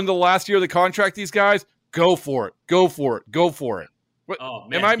going to the last year of the contract, these guys, go for it. Oh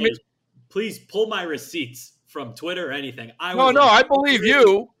man! Please pull my receipts from Twitter or anything. I believe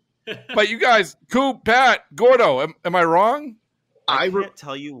you, but you guys, Coop, Pat, Gordo, am I wrong? I can't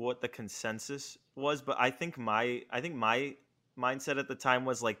tell you what the consensus was, but I think my mindset at the time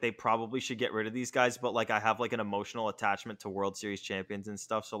was like they probably should get rid of these guys, but like I have like an emotional attachment to World Series champions and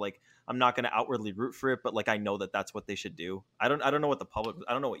stuff, so like I'm not going to outwardly root for it, but like I know that that's what they should do. I don't know what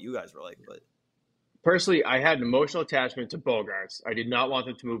I don't know what you guys were like, but. Personally, I had an emotional attachment to Bogarts. I did not want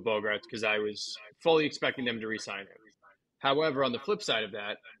them to move Bogarts because I was fully expecting them to re-sign him. However, on the flip side of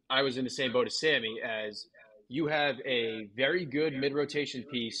that, I was in the same boat as Sammy, as you have a very good mid-rotation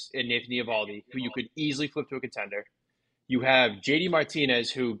piece in Nathan Eovaldi, who you could easily flip to a contender. You have JD Martinez,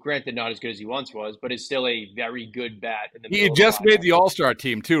 who, granted, not as good as he once was, but is still a very good bat. He had just made the All-Star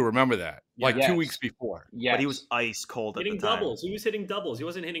team, too. Remember that. 2 weeks before. Yes. But he was ice cold at the time. Hitting doubles. He was hitting doubles. He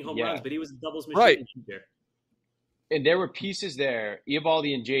wasn't hitting home runs, but he was a doubles machine. Right. And there were pieces there,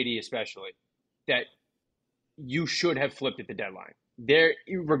 Eovaldi and JD especially, that you should have flipped at the deadline. There,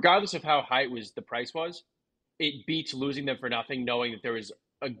 regardless of how high the price was, it beats losing them for nothing, knowing that there was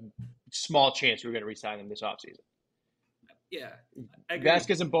a small chance we were going to re-sign them this offseason. Yeah.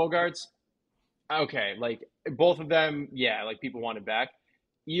 Vasquez and Bogarts, okay, like both of them, yeah, like people wanted back.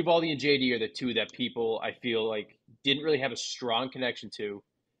 Eovaldi and JD are the two that people, I feel like, didn't really have a strong connection to,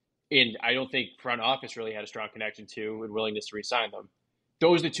 and I don't think front office really had a strong connection to and willingness to re-sign them.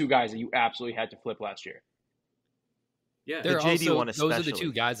 Those are the two guys that you absolutely had to flip last year. Yeah, the JD one especially. Those are the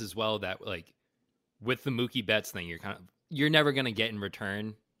two guys as well that, like, with the Mookie Betts thing, you're never going to get in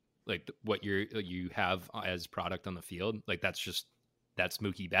return like what you have as product on the field. Like that's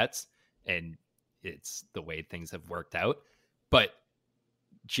Mookie Betts, and it's the way things have worked out. But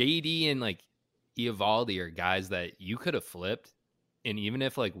JD and like Eovaldi are guys that you could have flipped, and even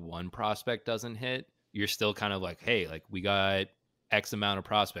if like one prospect doesn't hit, you're still kind of like, hey, like we got X amount of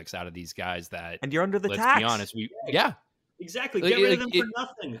prospects out of these guys that, and you're under the let's tax. Be honest, Exactly. Get rid of them for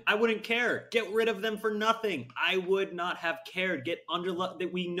nothing. I wouldn't care. Get rid of them for nothing. I would not have cared. That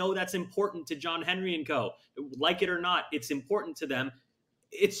we know that's important to John Henry and co. Like it or not, it's important to them.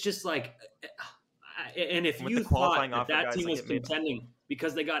 It's just like, and if you thought that team was contending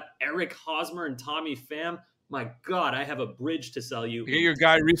because they got Eric Hosmer and Tommy Pham, my God, I have a bridge to sell you. You get your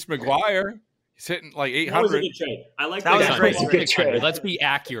guy Reese McGuire. He's hitting like 800. That was a good trade. I like that. Was a great trade. Let's be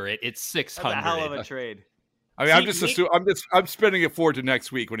accurate. It's 600. That's a hell of a trade. I mean, I'm spinning it forward to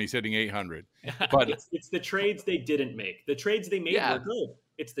next week when he's hitting 800. But it's the trades they didn't make. The trades they made were good.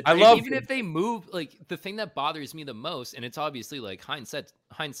 It's the even if they move, like the thing that bothers me the most, and it's obviously like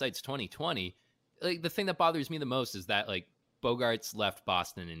hindsight's 2020. Like the thing that bothers me the most is that like Bogaerts left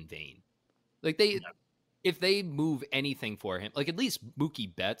Boston in vain. Like if they move anything for him, like at least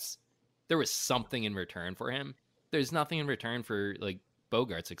Mookie Betts, there was something in return for him. There's nothing in return for like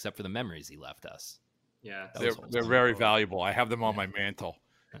Bogaerts except for the memories he left us. Yeah, they're very valuable. I have them on my mantle.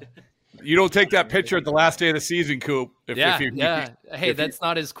 You don't take that picture at the last day of the season, Coop. Hey, that's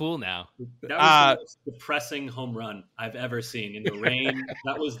not as cool now. That was the most depressing home run I've ever seen in the rain.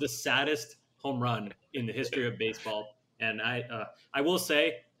 That was the saddest home run in the history of baseball. And I will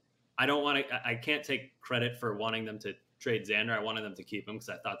say, I can't take credit for wanting them to trade Xander. I wanted them to keep him because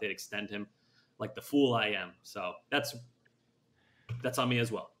I thought they'd extend him like the fool I am. So that's on me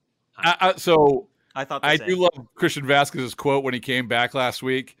as well. I do love Christian Vasquez's quote when he came back last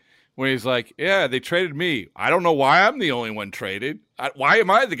week when he's like, yeah, they traded me. I don't know why I'm the only one traded. Why am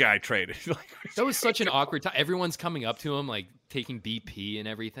I the guy traded? That was such an awkward time. Everyone's coming up to him, like taking BP and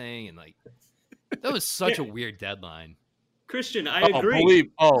everything. And like, that was such a weird deadline. Christian, I agree.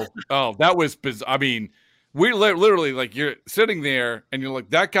 That was bizarre. I mean, we literally like you're sitting there and you're like,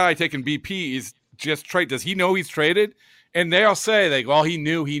 that guy taking BP is just trade. Does he know he's traded? And they all say, like, well, he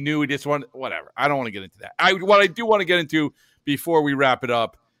knew, he just wanted, whatever. I don't want to get into that. What I do want to get into before we wrap it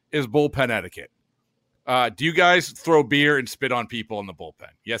up is bullpen etiquette. Do you guys throw beer and spit on people in the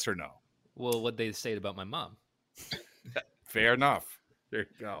bullpen? Yes or no? Well, what they say about my mom. Fair enough. There you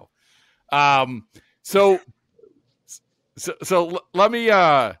go. So let me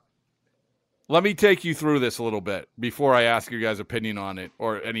take you through this a little bit before I ask your guys' opinion on it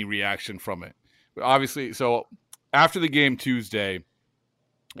or any reaction from it. Obviously, so after the game Tuesday,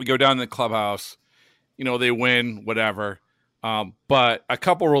 we go down to the clubhouse. You know, they win, whatever. But a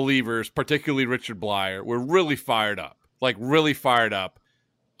couple relievers, particularly Richard Blyer, were really fired up. Like, really fired up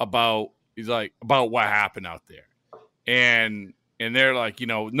about what happened out there. And they're like, you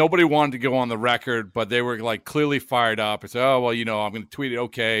know, nobody wanted to go on the record, but they were, like, clearly fired up. And said, oh, well, you know, I'm going to tweet it.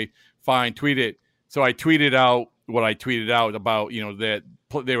 Okay, fine, tweet it. So I tweeted out what I tweeted out about, you know, that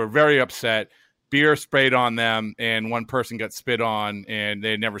they were very upset. Beer sprayed on them, and one person got spit on, and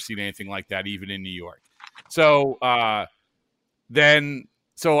they had never seen anything like that, even in New York. So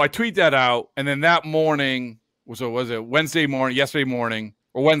so I tweet that out, and then that morning, was it Wednesday morning, yesterday morning,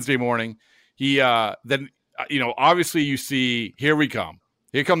 or Wednesday morning, he then, you know, obviously you see, here come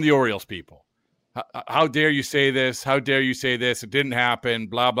the Orioles people. How dare you say this? How dare you say this? It didn't happen,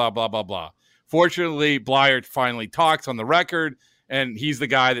 blah, blah, blah, blah, blah. Fortunately, Blyer finally talks on the record, and he's the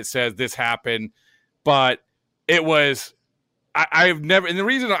guy that says this happened. But it was, I've never, and the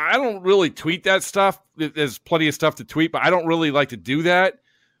reason I don't really tweet that stuff, there's plenty of stuff to tweet, but I don't really like to do that.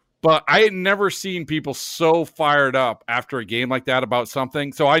 But I had never seen people so fired up after a game like that about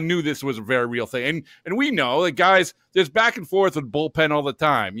something. So I knew this was a very real thing. And we know that, guys, there's back and forth with bullpen all the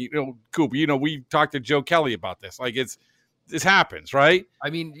time. You know, Coop, you know, we talked to Joe Kelly about this. Like, this happens, right? I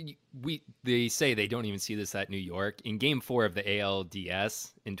mean, they say they don't even see this at New York. In Game 4 of the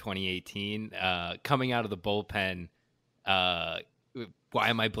ALDS in 2018, coming out of the bullpen, why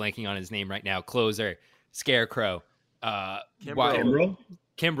am I blanking on his name right now? Closer, Scarecrow, Kimbrel,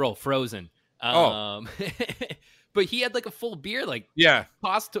 frozen. But he had like a full beer, like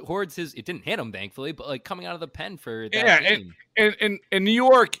tossed towards his. It didn't hit him, thankfully, but like coming out of the pen for that game. And New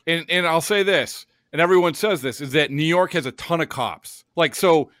York, and I'll say this. And everyone says this, is that New York has a ton of cops. Like,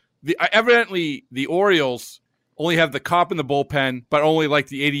 so evidently the Orioles only have the cop in the bullpen, but only like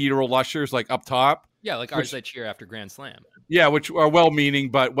the 80-year-old ushers like up top. Yeah, like ours that cheer after Grand Slam. Yeah, which are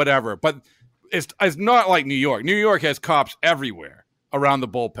well-meaning, but whatever. But it's not like New York. New York has cops everywhere around the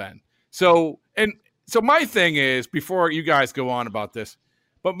bullpen. So my thing is, before you guys go on about this,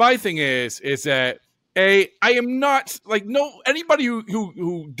 but my thing is that I am not like anybody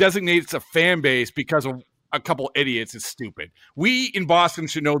who designates a fan base because of a couple idiots is stupid. We in Boston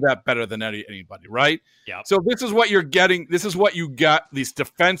should know that better than anybody, right? Yeah. So this is what you're getting. This is what you got, this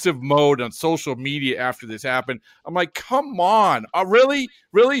defensive mode on social media after this happened. I'm like, come on. Really?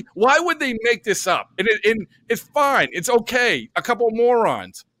 Really? Why would they make this up? And it's fine. It's okay. A couple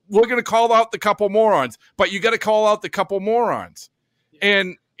morons. We're going to call out the couple morons, but you got to call out the couple morons.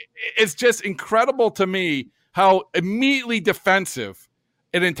 And it's just incredible to me how immediately defensive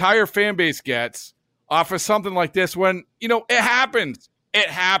an entire fan base gets off of something like this when, it happens. It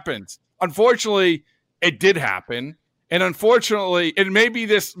happens. Unfortunately, it did happen. And unfortunately, and maybe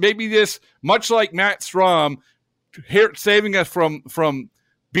this, much like Matt Strom here saving us from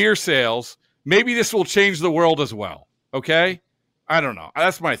beer sales, maybe this will change the world as well. Okay? I don't know.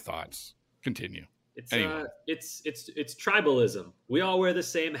 That's my thoughts. Continue. Anyway. It's tribalism. We all wear the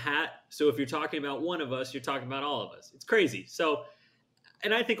same hat. So if you're talking about one of us, you're talking about all of us. It's crazy. So,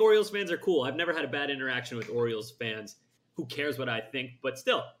 and I think Orioles fans are cool. I've never had a bad interaction with Orioles fans. Who cares what I think? But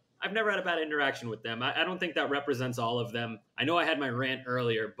still, I've never had a bad interaction with them. I don't think that represents all of them. I know I had my rant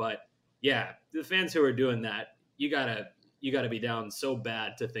earlier, but yeah, the fans who are doing that, you gotta be down so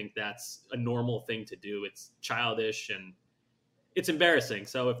bad to think that's a normal thing to do. It's childish and it's embarrassing.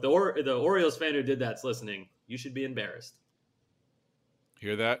 So if the Orioles fan who did that's listening, you should be embarrassed.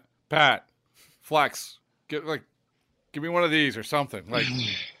 Hear that? Pat, Flex, give me one of these or something.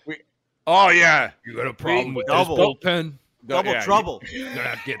 Oh, yeah. You got a problem with double this bullpen? Double trouble. You're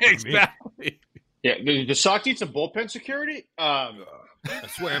not getting exactly. Yeah, the Sox need some bullpen security. I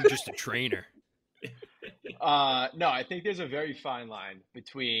swear I'm just a trainer. No, I think there's a very fine line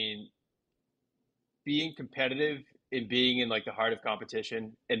between being competitive and being in like the heart of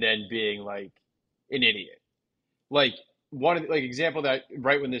competition and then being like an idiot. Like one of the, example that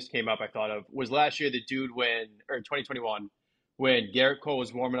right when this came up I thought of was last year, the dude 2021 when Garrett Cole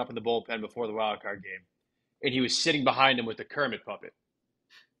was warming up in the bullpen before the wild card game and he was sitting behind him with the Kermit puppet.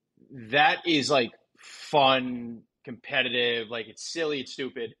 That is like fun, competitive, like it's silly, it's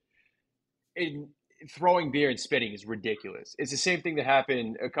stupid. And throwing beer and spitting is ridiculous. It's the same thing that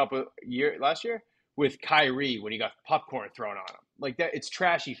happened last year with Kyrie when he got popcorn thrown on him. Like that, it's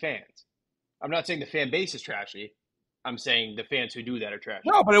trashy fans. I'm not saying the fan base is trashy. I'm saying the fans who do that are trashy.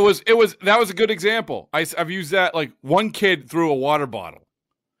 No, but that was a good example. I've used that. Like one kid threw a water bottle,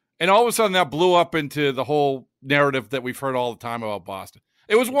 and all of a sudden that blew up into the whole narrative that we've heard all the time about Boston.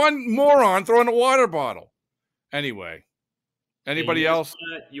 It was one moron throwing a water bottle. Anyway, anybody else?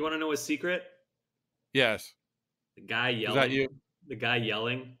 You want to know a secret? Yes. The guy yelling. Is that you? The guy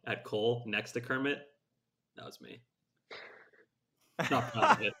yelling at Cole next to Kermit, that was me. Not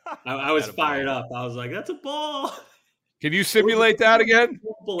proud of it. I was fired up. I was like, that's a ball. Can you simulate that again?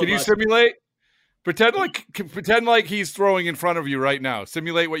 Can you simulate? Pretend like he's throwing in front of you right now.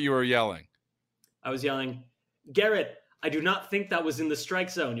 Simulate what you were yelling. I was yelling, Garrett, I do not think that was in the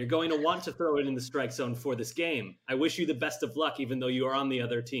strike zone. You're going to want to throw it in the strike zone for this game. I wish you the best of luck, even though you are on the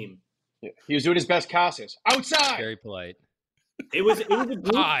other team. Yeah, he was doing his best Casas. Outside! Very polite. It was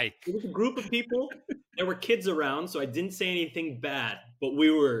a group of people. There were kids around, so I didn't say anything bad. But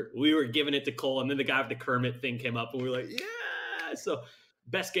we were giving it to Cole, and then the guy with the Kermit thing came up, and we were like, yeah. So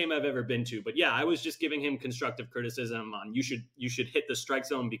best game I've ever been to. But yeah, I was just giving him constructive criticism on you should hit the strike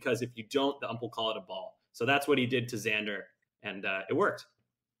zone because if you don't, the ump will call it a ball. So that's what he did to Xander, and it worked.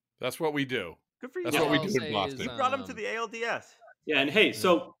 That's what we do. Good for you. That's what we do in Boston. You brought him to the ALDS. Yeah, and hey,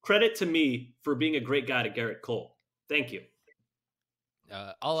 so credit to me for being a great guy to Garrett Cole. Thank you.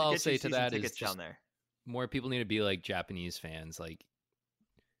 All I'll say to that is just more people need to be like Japanese fans. Like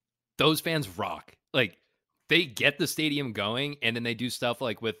those fans rock. Like they get the stadium going, and then they do stuff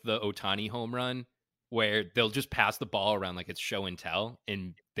like with the Ohtani home run, where they'll just pass the ball around like it's show and tell,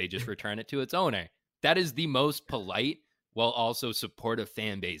 and they just return it to its owner. That is the most polite while also supportive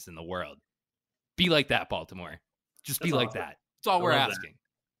fan base in the world. Be like that, Baltimore. Just be like that. That's all we're asking.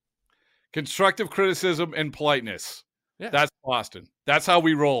 Constructive criticism and politeness. Yeah. That's Boston. That's how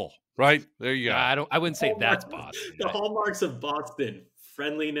we roll, right? There you go. I wouldn't say that's Boston. The hallmarks of Boston: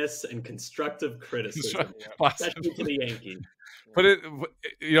 friendliness and constructive criticism. Especially to the Yankees. But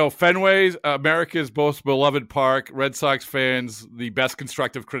Fenway's America's most beloved park. Red Sox fans, the best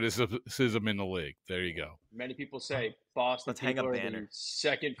constructive criticism in the league. There you go. Many people say Boston people are the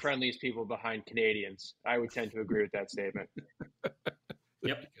second friendliest people behind Canadians. I would tend to agree with that statement.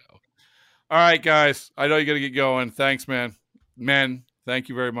 Yep. All right, guys. I know you got to get going. Thanks, man. Men, thank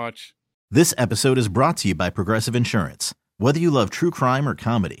you very much. This episode is brought to you by Progressive Insurance. Whether you love true crime or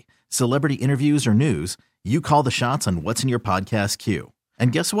comedy, celebrity interviews or news, you call the shots on what's in your podcast queue.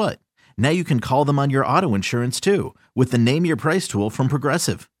 And guess what? Now you can call them on your auto insurance too with the Name Your Price tool from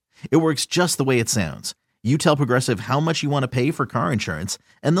Progressive. It works just the way it sounds. You tell Progressive how much you want to pay for car insurance,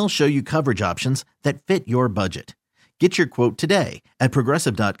 and they'll show you coverage options that fit your budget. Get your quote today at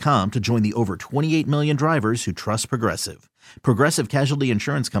Progressive.com to join the over 28 million drivers who trust Progressive. Progressive Casualty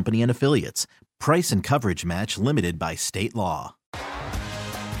Insurance Company and Affiliates. Price and coverage match limited by state law.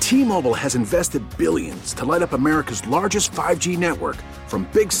 T-Mobile has invested billions to light up America's largest 5G network, from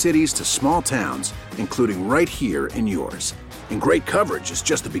big cities to small towns, including right here in yours. And great coverage is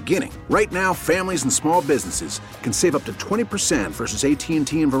just the beginning. Right now, families and small businesses can save up to 20% versus AT&T and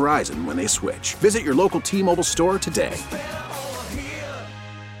Verizon when they switch. Visit your local T-Mobile store today.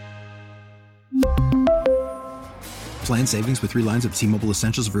 Plan savings with 3 lines of T-Mobile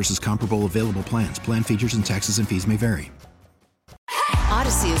Essentials versus comparable available plans. Plan features and taxes and fees may vary.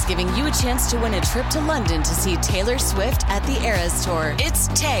 Odyssey is giving you a chance to win a trip to London to see Taylor Swift at the Eras Tour. It's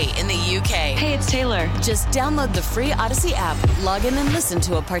Tay in the UK. Hey, it's Taylor. Just download the free Odyssey app, log in and listen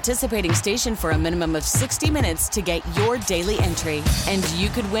to a participating station for a minimum of 60 minutes to get your daily entry. And you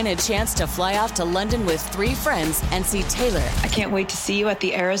could win a chance to fly off to London with 3 friends and see Taylor. I can't wait to see you at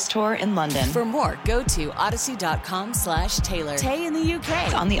the Eras Tour in London. For more, go to odyssey.com/Taylor. Tay in the UK.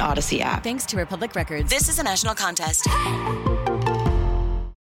 It's on the Odyssey app. Thanks to Republic Records. This is a national contest.